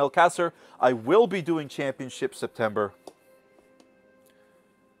 Elcaster, I will be doing Championship September.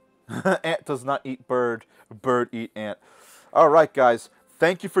 Ant does not eat bird, bird eat ant. All right, guys.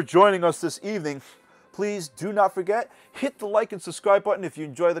 Thank you for joining us this evening. Please do not forget, hit the like and subscribe button if you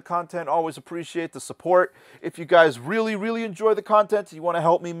enjoy the content. Always appreciate the support. If you guys really, really enjoy the content, you want to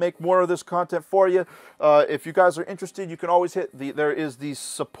help me make more of this content for you, if you guys are interested, you can always hit there is the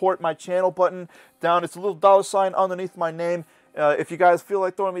support my channel button down. It's a little $ underneath my name. If you guys feel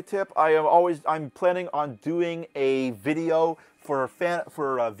like throwing me a tip, I'm planning on doing a video for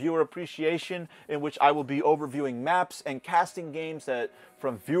viewer appreciation, in which I will be overviewing maps and casting games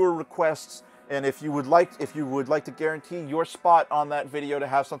from viewer requests. And if you would like to guarantee your spot on that video to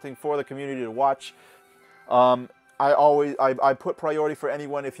have something for the community to watch, I put priority for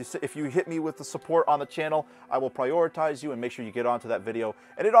anyone. If you hit me with the support on the channel, I will prioritize you and make sure you get onto that video.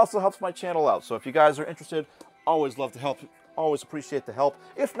 And it also helps my channel out. So if you guys are interested, always love to help. Always appreciate the help.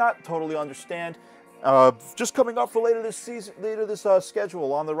 If not, totally understand. Just coming up for later this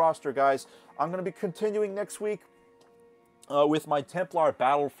schedule on the roster, guys. I'm going to be continuing next week with my Templar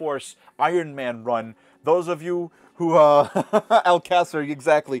Battle Force Iron Man run. Those of you who Alcaster,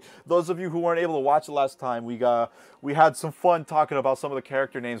 exactly. Those of you who weren't able to watch it last time, we had some fun talking about some of the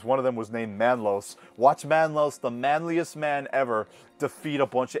character names. One of them was named Manlos. Watch Manlos, the manliest man ever, defeat a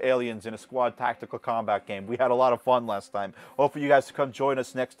bunch of aliens in a squad tactical combat game. We had a lot of fun last time. Hopefully you guys can come join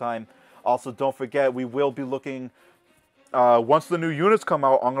us next time. Also, don't forget, we will be looking, once the new units come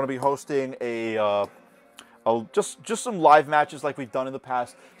out, I'm going to be hosting just some live matches like we've done in the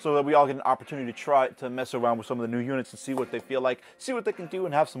past, so that we all get an opportunity to try to mess around with some of the new units and see what they feel like, see what they can do,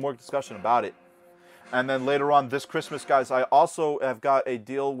 and have some more discussion about it. And then later on this Christmas, guys, I also have got a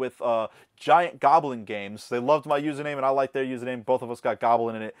deal with Giant Goblin Games. They loved my username, and I like their username. Both of us got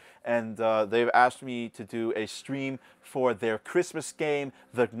Goblin in it. And they've asked me to do a stream for their Christmas game,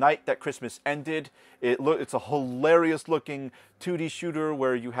 The Night That Christmas Ended. It's a hilarious-looking 2D shooter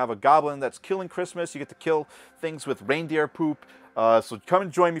where you have a goblin that's killing Christmas. You get to kill things with reindeer poop. So come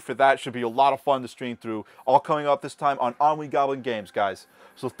and join me for that. Should be a lot of fun to stream through. All coming up this time on EnnuiGoblin Games, guys.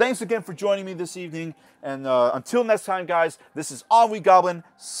 So thanks again for joining me this evening. And until next time, guys, this is EnnuiGoblin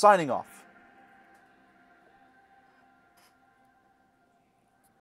signing off.